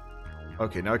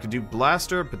 Okay, now I could do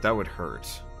Blaster, but that would hurt.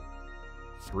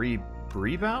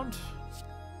 Rebound?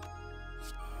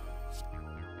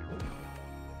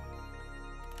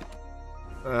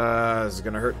 This is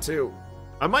gonna hurt too.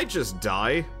 I might just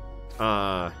die.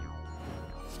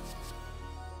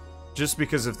 Just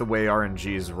because of the way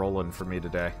RNG is rolling for me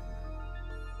today.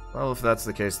 Well, if that's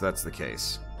the case, that's the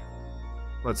case.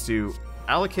 Let's do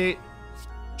Allocate,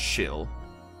 Chill.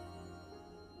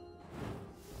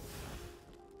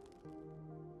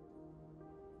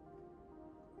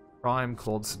 Prime,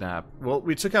 Cold Snap. Well,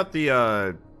 we took out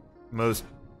the most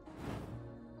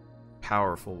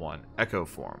powerful one. Echo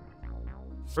Form.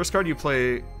 First card you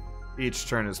play each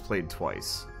turn is played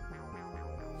twice.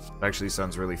 It actually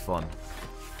sounds really fun.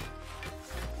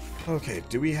 Okay,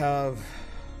 do we have...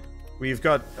 We've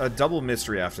got a double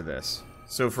mystery after this.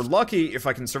 So for lucky, if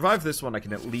I can survive this one, I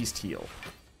can at least heal.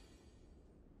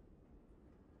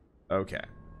 Okay.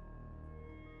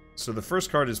 So the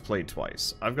first card is played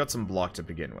twice. I've got some block to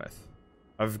begin with.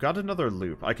 I've got another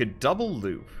loop. I could double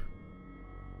loop.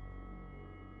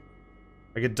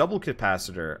 I could double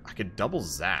capacitor. I could double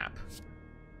zap.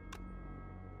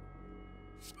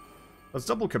 Let's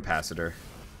double capacitor.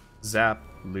 Zap,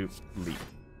 loop, leap.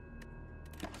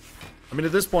 I mean,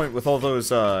 at this point, with all those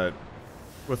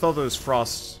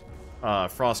frost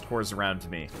cores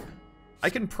around me, I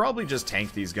can probably just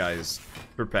tank these guys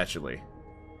perpetually.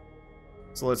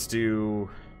 So let's do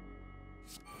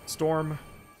Storm,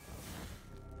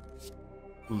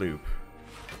 Loop.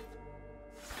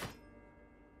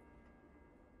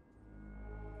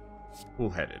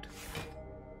 Cool-headed.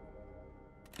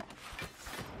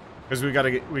 Because we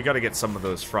gotta get some of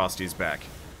those Frosties back,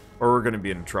 or we're gonna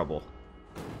be in trouble.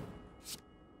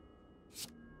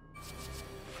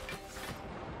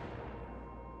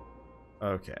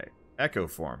 Okay, Echo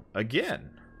Form again.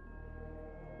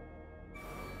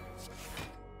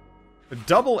 A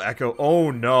double Echo.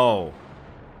 Oh no!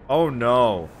 Oh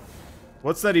no!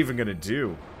 What's that even gonna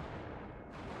do?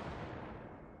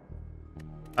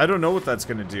 I don't know what that's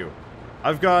gonna do.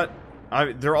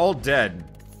 They're all dead.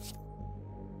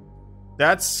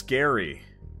 That's scary.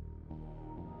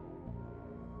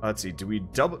 Let's see. Do we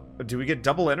get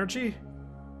double energy?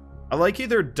 I like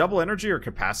either double energy or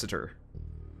capacitor.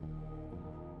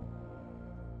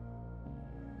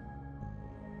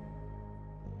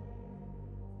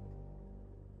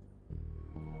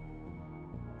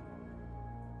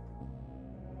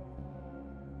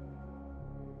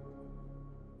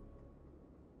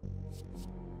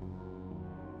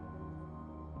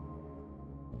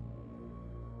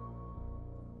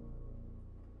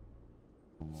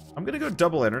 I'm gonna go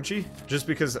double energy, just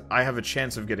because I have a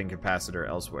chance of getting capacitor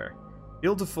elsewhere.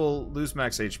 Heal to full, lose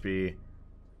max HP,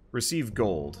 receive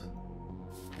gold.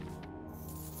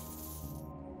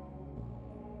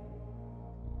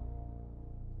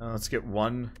 Let's get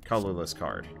one colorless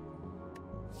card.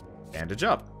 Bandage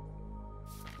up.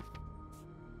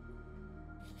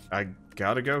 I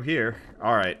gotta go here.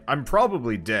 Alright, I'm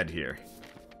probably dead here.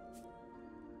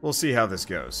 We'll see how this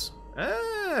goes.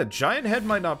 Giant Head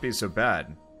might not be so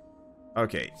bad.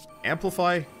 Okay,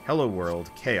 Amplify, Hello World,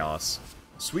 Chaos,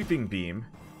 Sweeping Beam,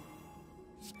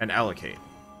 and Allocate.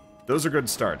 Those are good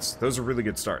starts. Those are really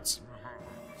good starts.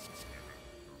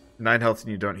 9 health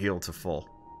and you don't heal to full.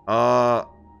 I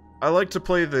like to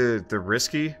play the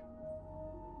risky.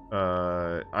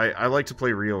 I like to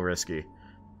play real risky.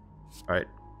 Alright.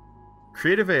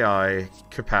 Creative AI,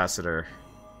 Capacitor,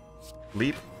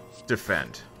 Leap,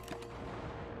 Defend.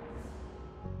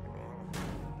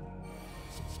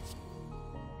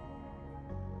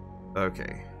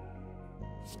 Okay.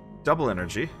 Double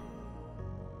energy.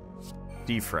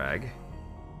 Defrag.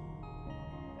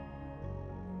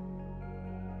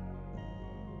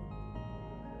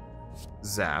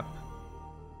 Zap.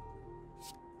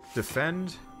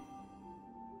 Defend.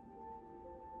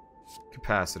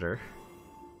 Capacitor.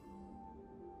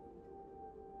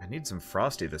 I need some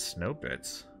Frosty the Snow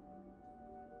Bits.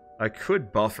 I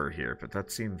could buffer here, but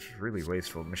that seems really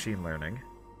wasteful. Machine learning.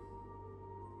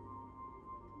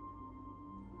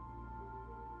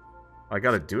 I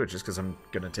gotta do it just because I'm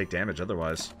gonna take damage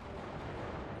otherwise.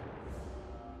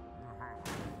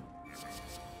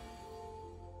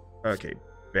 Okay,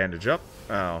 bandage up.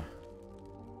 Oh.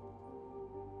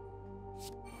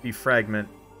 Defragment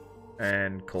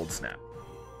and cold snap.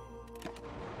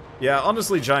 Yeah,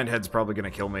 honestly, Giant Head's probably gonna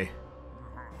kill me.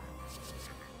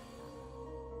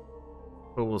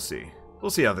 But we'll see.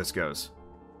 We'll see how this goes.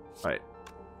 Alright.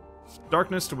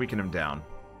 Darkness to weaken him down.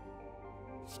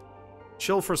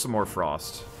 Chill for some more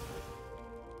frost.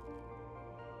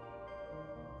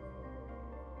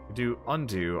 Do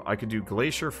undo. I could do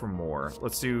Glacier for more.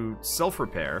 Let's do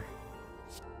self-repair.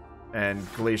 And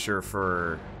Glacier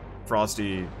for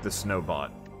Frosty the Snowbot.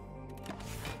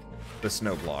 The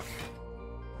snow block.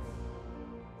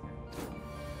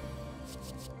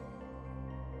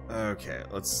 Okay,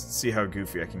 let's see how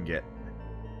goofy I can get.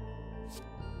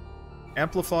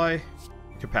 Amplify,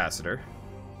 Capacitor.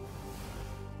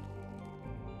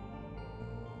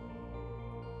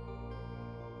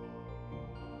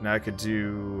 Now I could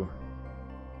do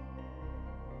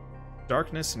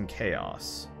darkness and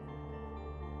chaos.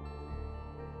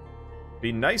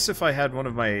 Be nice if I had one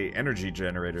of my energy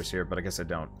generators here, but I guess I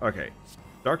don't. Okay.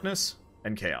 Darkness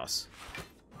and chaos.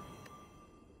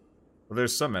 Well,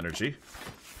 there's some energy.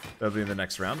 That'll be in the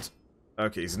next round.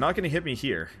 Okay, he's not going to hit me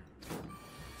here.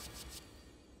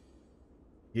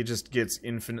 He just gets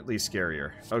infinitely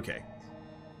scarier. Okay.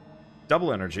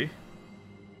 Double energy.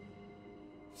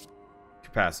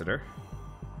 Capacitor.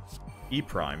 E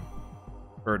prime.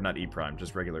 Or not E prime,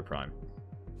 just regular prime.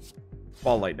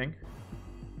 Ball lightning.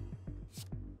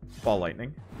 Ball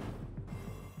lightning.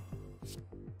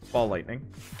 Ball lightning.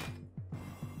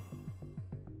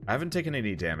 I haven't taken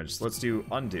any damage, so let's do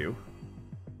undo.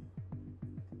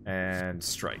 And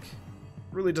strike.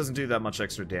 Really doesn't do that much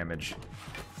extra damage,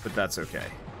 but that's okay.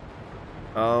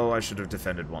 Oh, I should have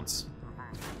defended once.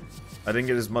 I didn't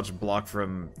get as much block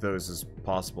from those as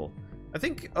possible. I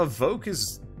think Evoke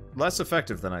is less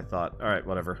effective than I thought. Alright,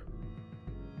 whatever.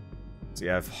 So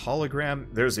you have Hologram.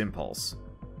 There's Impulse.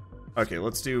 Okay,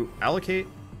 let's do Allocate.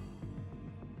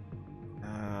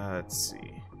 Let's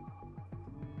see.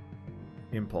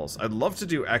 Impulse. I'd love to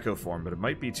do Echo Form, but it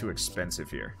might be too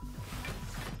expensive here.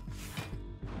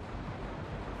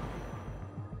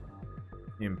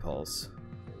 Impulse.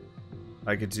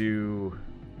 I could do...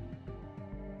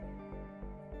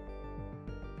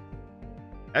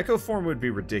 Echo Form would be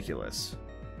ridiculous.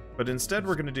 But instead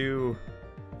we're going to do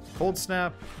Cold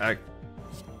Snap,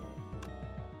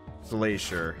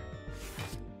 Glacier,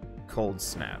 Cold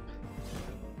Snap.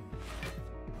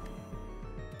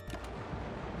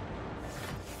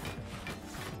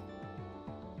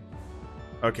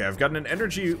 Okay, I've gotten an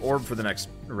energy orb for the next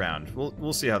round.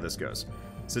 We'll see how this goes.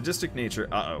 Sadistic nature.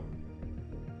 Uh-oh.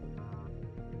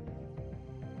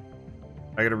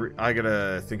 I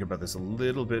gotta think about this a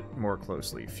little bit more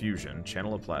closely. Fusion,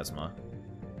 channel of plasma.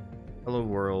 Hello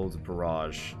world,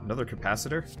 barrage. Another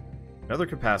capacitor. Another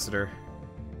capacitor.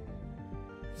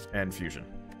 And fusion.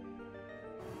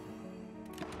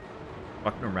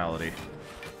 Fuck normality.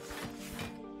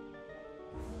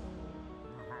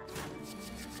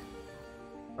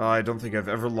 I don't think I've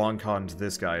ever long-conned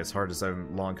this guy as hard as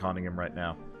I'm long-conning him right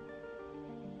now.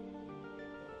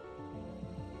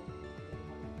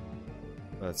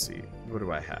 Let's see. What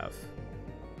do I have?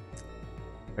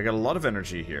 I got a lot of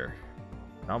energy here.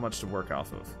 Not much to work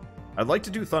off of. I'd like to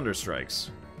do Thunder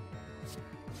Strikes.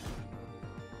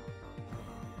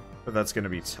 But that's going to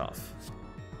be tough.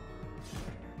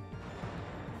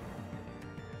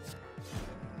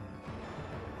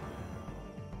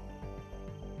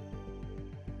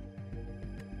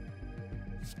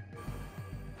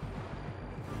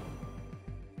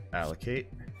 Allocate.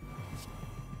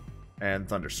 And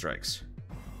Thunder Strikes.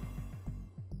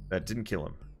 That didn't kill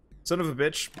him. Son of a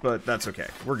bitch, but that's okay.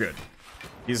 We're good.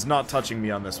 He's not touching me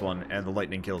on this one, and the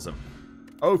lightning kills him.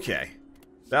 Okay.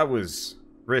 That was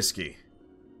risky.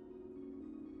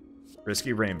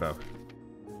 Risky rainbow.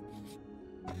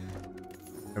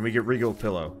 And we get Regal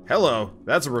Pillow. Hello!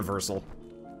 That's a reversal.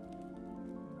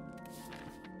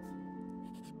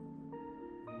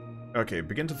 Okay,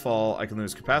 begin to fall. I can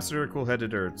lose Capacitor,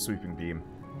 Cool-Headed, or Sweeping Beam.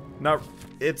 Now,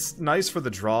 it's nice for the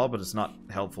draw, but it's not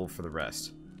helpful for the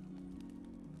rest.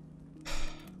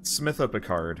 Smith up a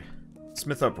card.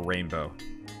 Smith up Rainbow.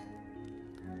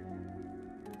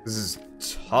 This is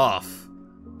tough.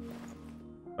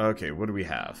 Okay, what do we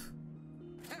have?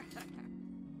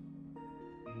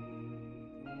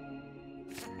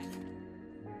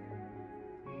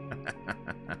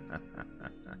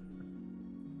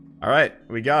 Alright,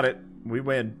 we got it. We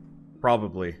win.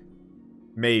 Probably.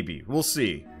 Maybe. We'll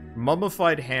see.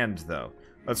 Mummified Hand, though.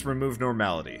 Let's remove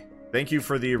normality. Thank you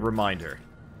for the reminder.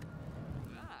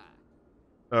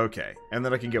 Okay, and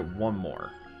then I can get one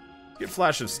more. Get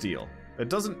Flash of Steel. It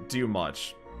doesn't do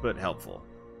much, but helpful.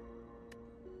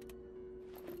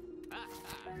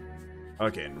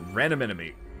 Okay, and random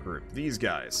enemy group. These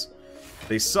guys.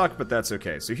 They suck, but that's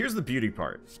okay. So here's the beauty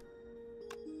part.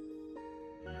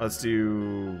 Let's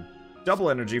do double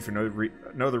energy for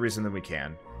no other reason than we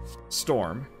can.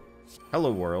 Storm.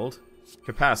 Hello World.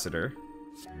 Capacitor.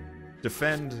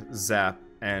 Defend, Zap,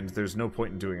 and there's no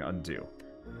point in doing undo.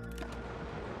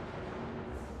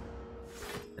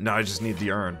 Now I just need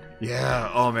the urn. Yeah,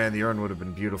 oh man, the urn would have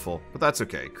been beautiful. But that's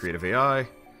okay. Creative AI.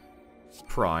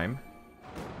 Prime.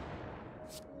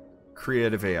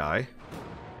 Creative AI.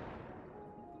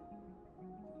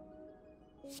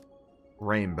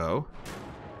 Rainbow.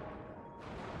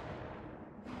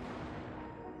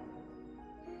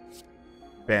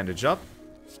 Bandage up.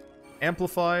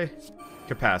 Amplify.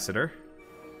 Capacitor.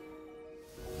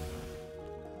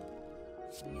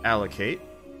 Allocate.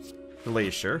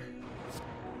 Glacier.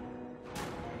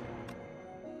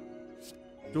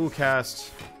 Dual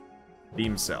cast.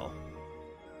 Beam Cell.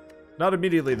 Not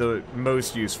immediately the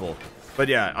most useful. But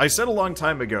yeah, I said a long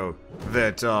time ago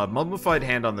that Mummified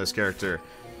Hand on this character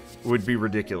would be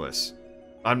ridiculous.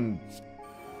 I'm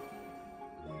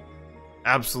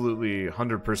absolutely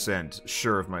 100%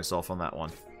 sure of myself on that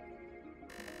one.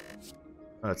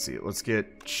 Let's see, let's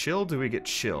get Chill. Do we get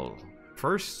Chill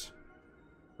first?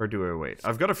 Or do I wait?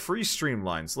 I've got a free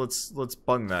Streamline, so let's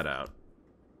bung that out.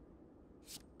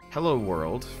 Hello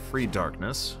World, free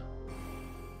Darkness.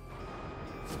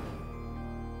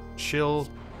 Chill.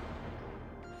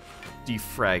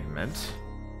 Defragment.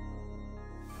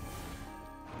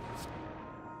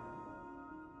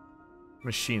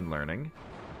 Machine Learning.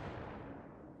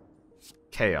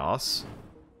 Chaos.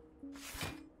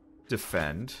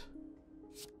 Defend.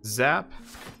 Zap.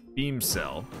 Beam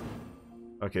Cell.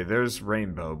 Okay, there's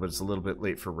Rainbow, but it's a little bit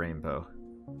late for Rainbow.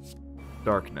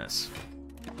 Darkness.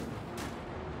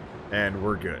 And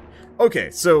we're good.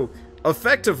 Okay, so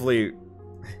effectively,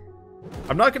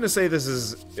 I'm not going to say this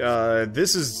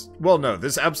is, well, no,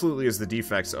 this absolutely is the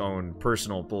Defect's own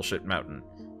personal bullshit mountain.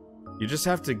 You just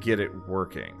have to get it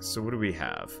working. So what do we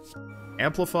have?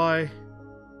 Amplify.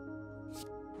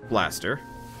 Blaster.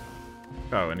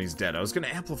 Oh, and he's dead. I was going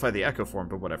to amplify the Echo Form,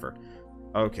 but whatever.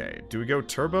 Okay, do we go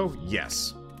Turbo?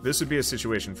 Yes. This would be a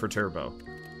situation for Turbo.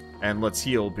 And let's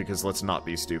heal, because let's not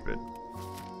be stupid.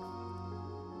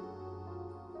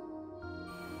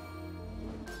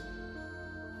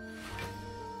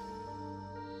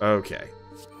 Okay.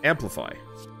 Amplify.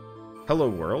 Hello,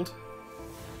 world.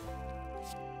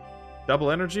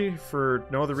 Double energy for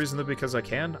no other reason than because I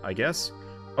can, I guess.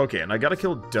 Okay, and I gotta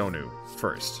kill Donu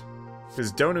first.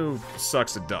 Because Donu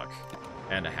sucks a duck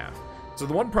and a half. So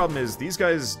the one problem is, these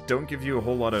guys don't give you a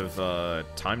whole lot of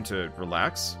time to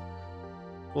relax.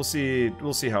 We'll see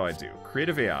how I do.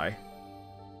 Creative AI.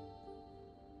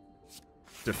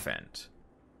 Defend.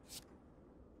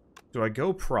 Do I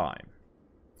go Prime?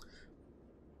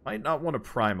 Might not want to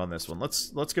Prime on this one.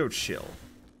 Let's go Chill.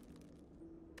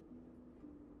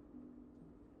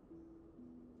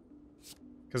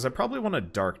 Because I probably want a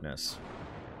Darkness.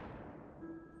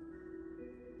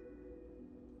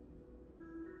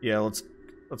 Yeah,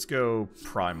 let's go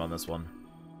Prime on this one.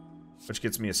 Which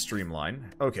gets me a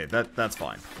Streamline. Okay, that's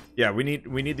fine. Yeah, we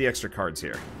need the extra cards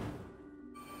here.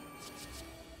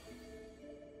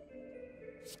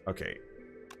 Okay.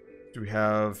 Do we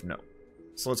have... No.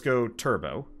 So let's go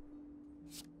Turbo.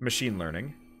 Machine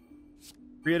Learning.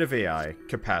 Creative AI.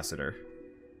 Capacitor.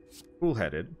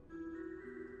 Cool-headed.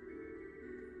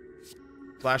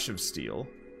 Flash of Steel.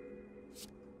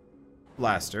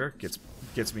 Blaster.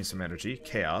 Gets me some energy.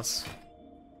 Chaos.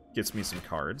 Gets me some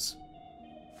cards.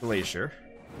 Glacier.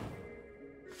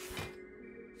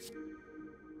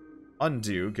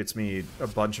 Undo gets me a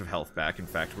bunch of health back. In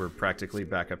fact, we're practically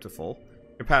back up to full.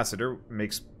 Capacitor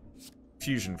makes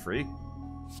fusion free.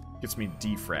 Gets me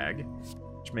defrag,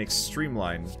 which makes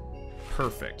Streamline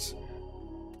perfect.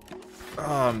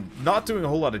 Not doing a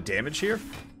whole lot of damage here,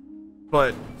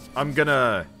 but I'm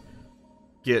gonna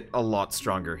get a lot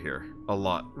stronger here. A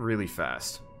lot, really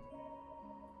fast.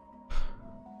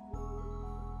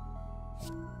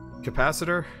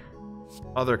 Capacitor.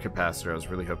 Other capacitor. I was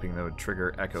really hoping that would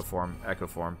trigger Echo Form. Echo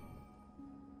Form.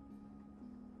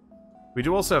 We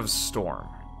do also have Storm.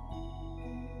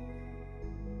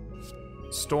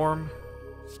 Storm.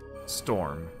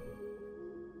 Storm.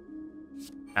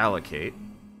 Allocate.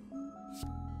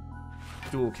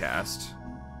 Dual cast.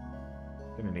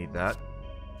 Gonna need that.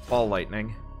 Ball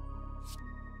Lightning.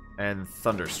 And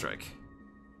Thunderstrike.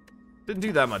 Didn't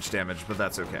do that much damage, but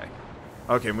that's okay.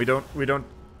 Okay, and we don't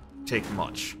take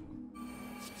much.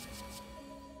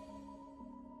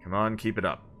 Come on, keep it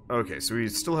up. Okay, so we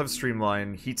still have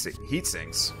Streamline, Heat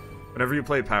Sinks. Whenever you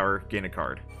play power, gain a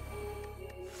card.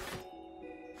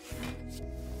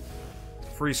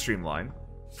 Free Streamline.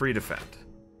 Free Defend.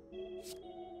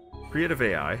 Creative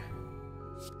AI.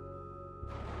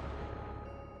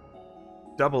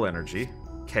 Double Energy.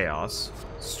 Chaos.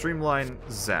 Streamline.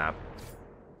 Zap.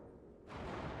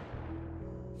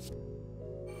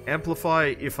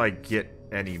 Amplify if I get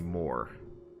any more.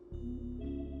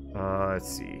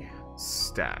 Let's see.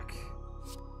 Stack.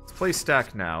 Let's play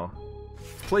Stack now.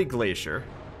 Let's play Glacier.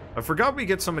 I forgot we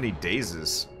get so many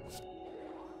dazes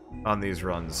on these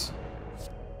runs.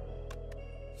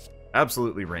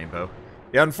 Absolutely Rainbow.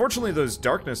 Yeah, unfortunately those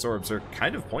Darkness Orbs are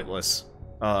kind of pointless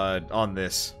on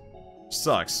this.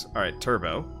 Sucks. Alright,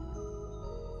 Turbo.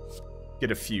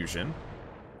 Get a Fusion.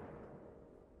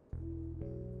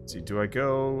 Let's see, do I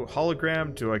go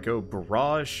Hologram? Do I go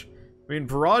Barrage? I mean,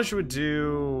 Barrage would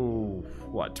do...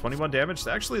 what, 21 damage?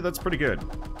 Actually, that's pretty good.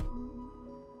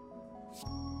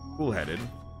 Cool-headed.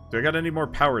 Do I got any more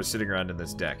powers sitting around in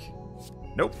this deck?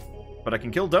 Nope. But I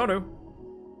can kill Donu.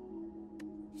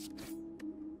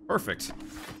 Perfect.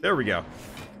 There we go.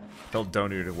 Tell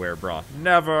Donu to wear bra.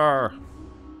 Never!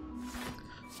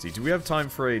 Let's see, do we have time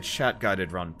for a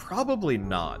chat-guided run? Probably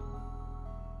not.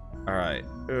 Alright.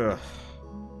 Ugh.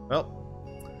 Well.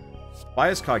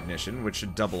 Bias Cognition, which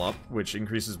should double up, which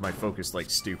increases my focus like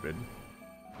stupid.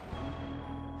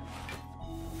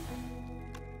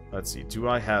 Let's see, do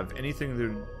I have anything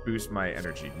to boost my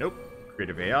energy? Nope.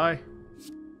 Creative AI.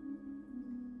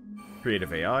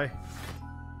 Creative AI.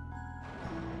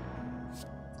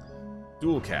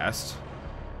 Dual cast.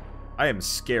 I am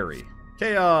scary.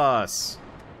 Chaos!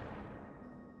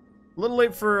 A little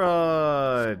late for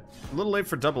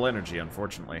double energy,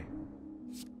 unfortunately.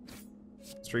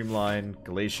 Streamline,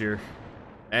 Glacier,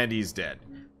 and he's dead.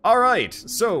 Alright,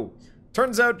 so,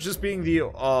 turns out just being the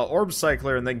Orb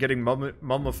Cycler and then getting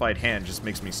Mummified Hand just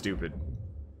makes me stupid.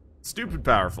 Stupid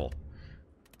powerful.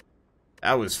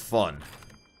 That was fun.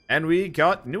 And we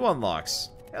got new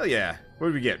unlocks. Hell yeah. What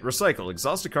did we get? Recycle.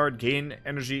 Exhaust a card, gain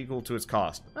energy equal to its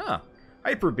cost. Ah,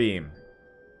 Hyper Beam.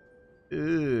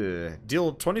 Ugh.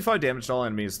 Deal 25 damage to all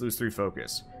enemies, lose 3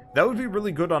 focus. That would be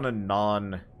really good on a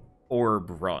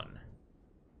non-orb run.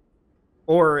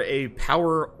 Or a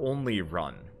power-only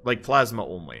run. Like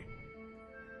plasma-only.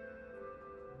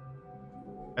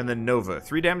 And then Nova.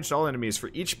 3 damage to all enemies for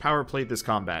each power played this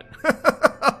combat.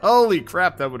 Holy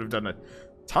crap, that would have done a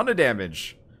ton of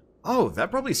damage. Oh,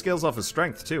 that probably scales off of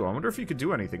strength, too. I wonder if you could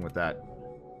do anything with that.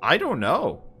 I don't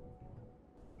know.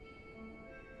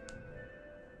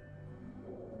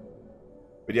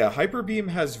 But yeah, Hyper Beam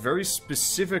has very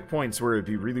specific points where it'd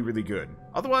be really, really good.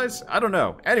 Otherwise, I don't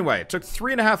know. Anyway, it took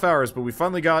 3.5 hours, but we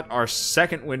finally got our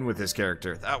second win with this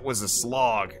character. That was a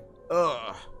slog.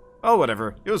 Ugh. Oh,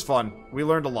 whatever. It was fun. We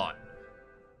learned a lot.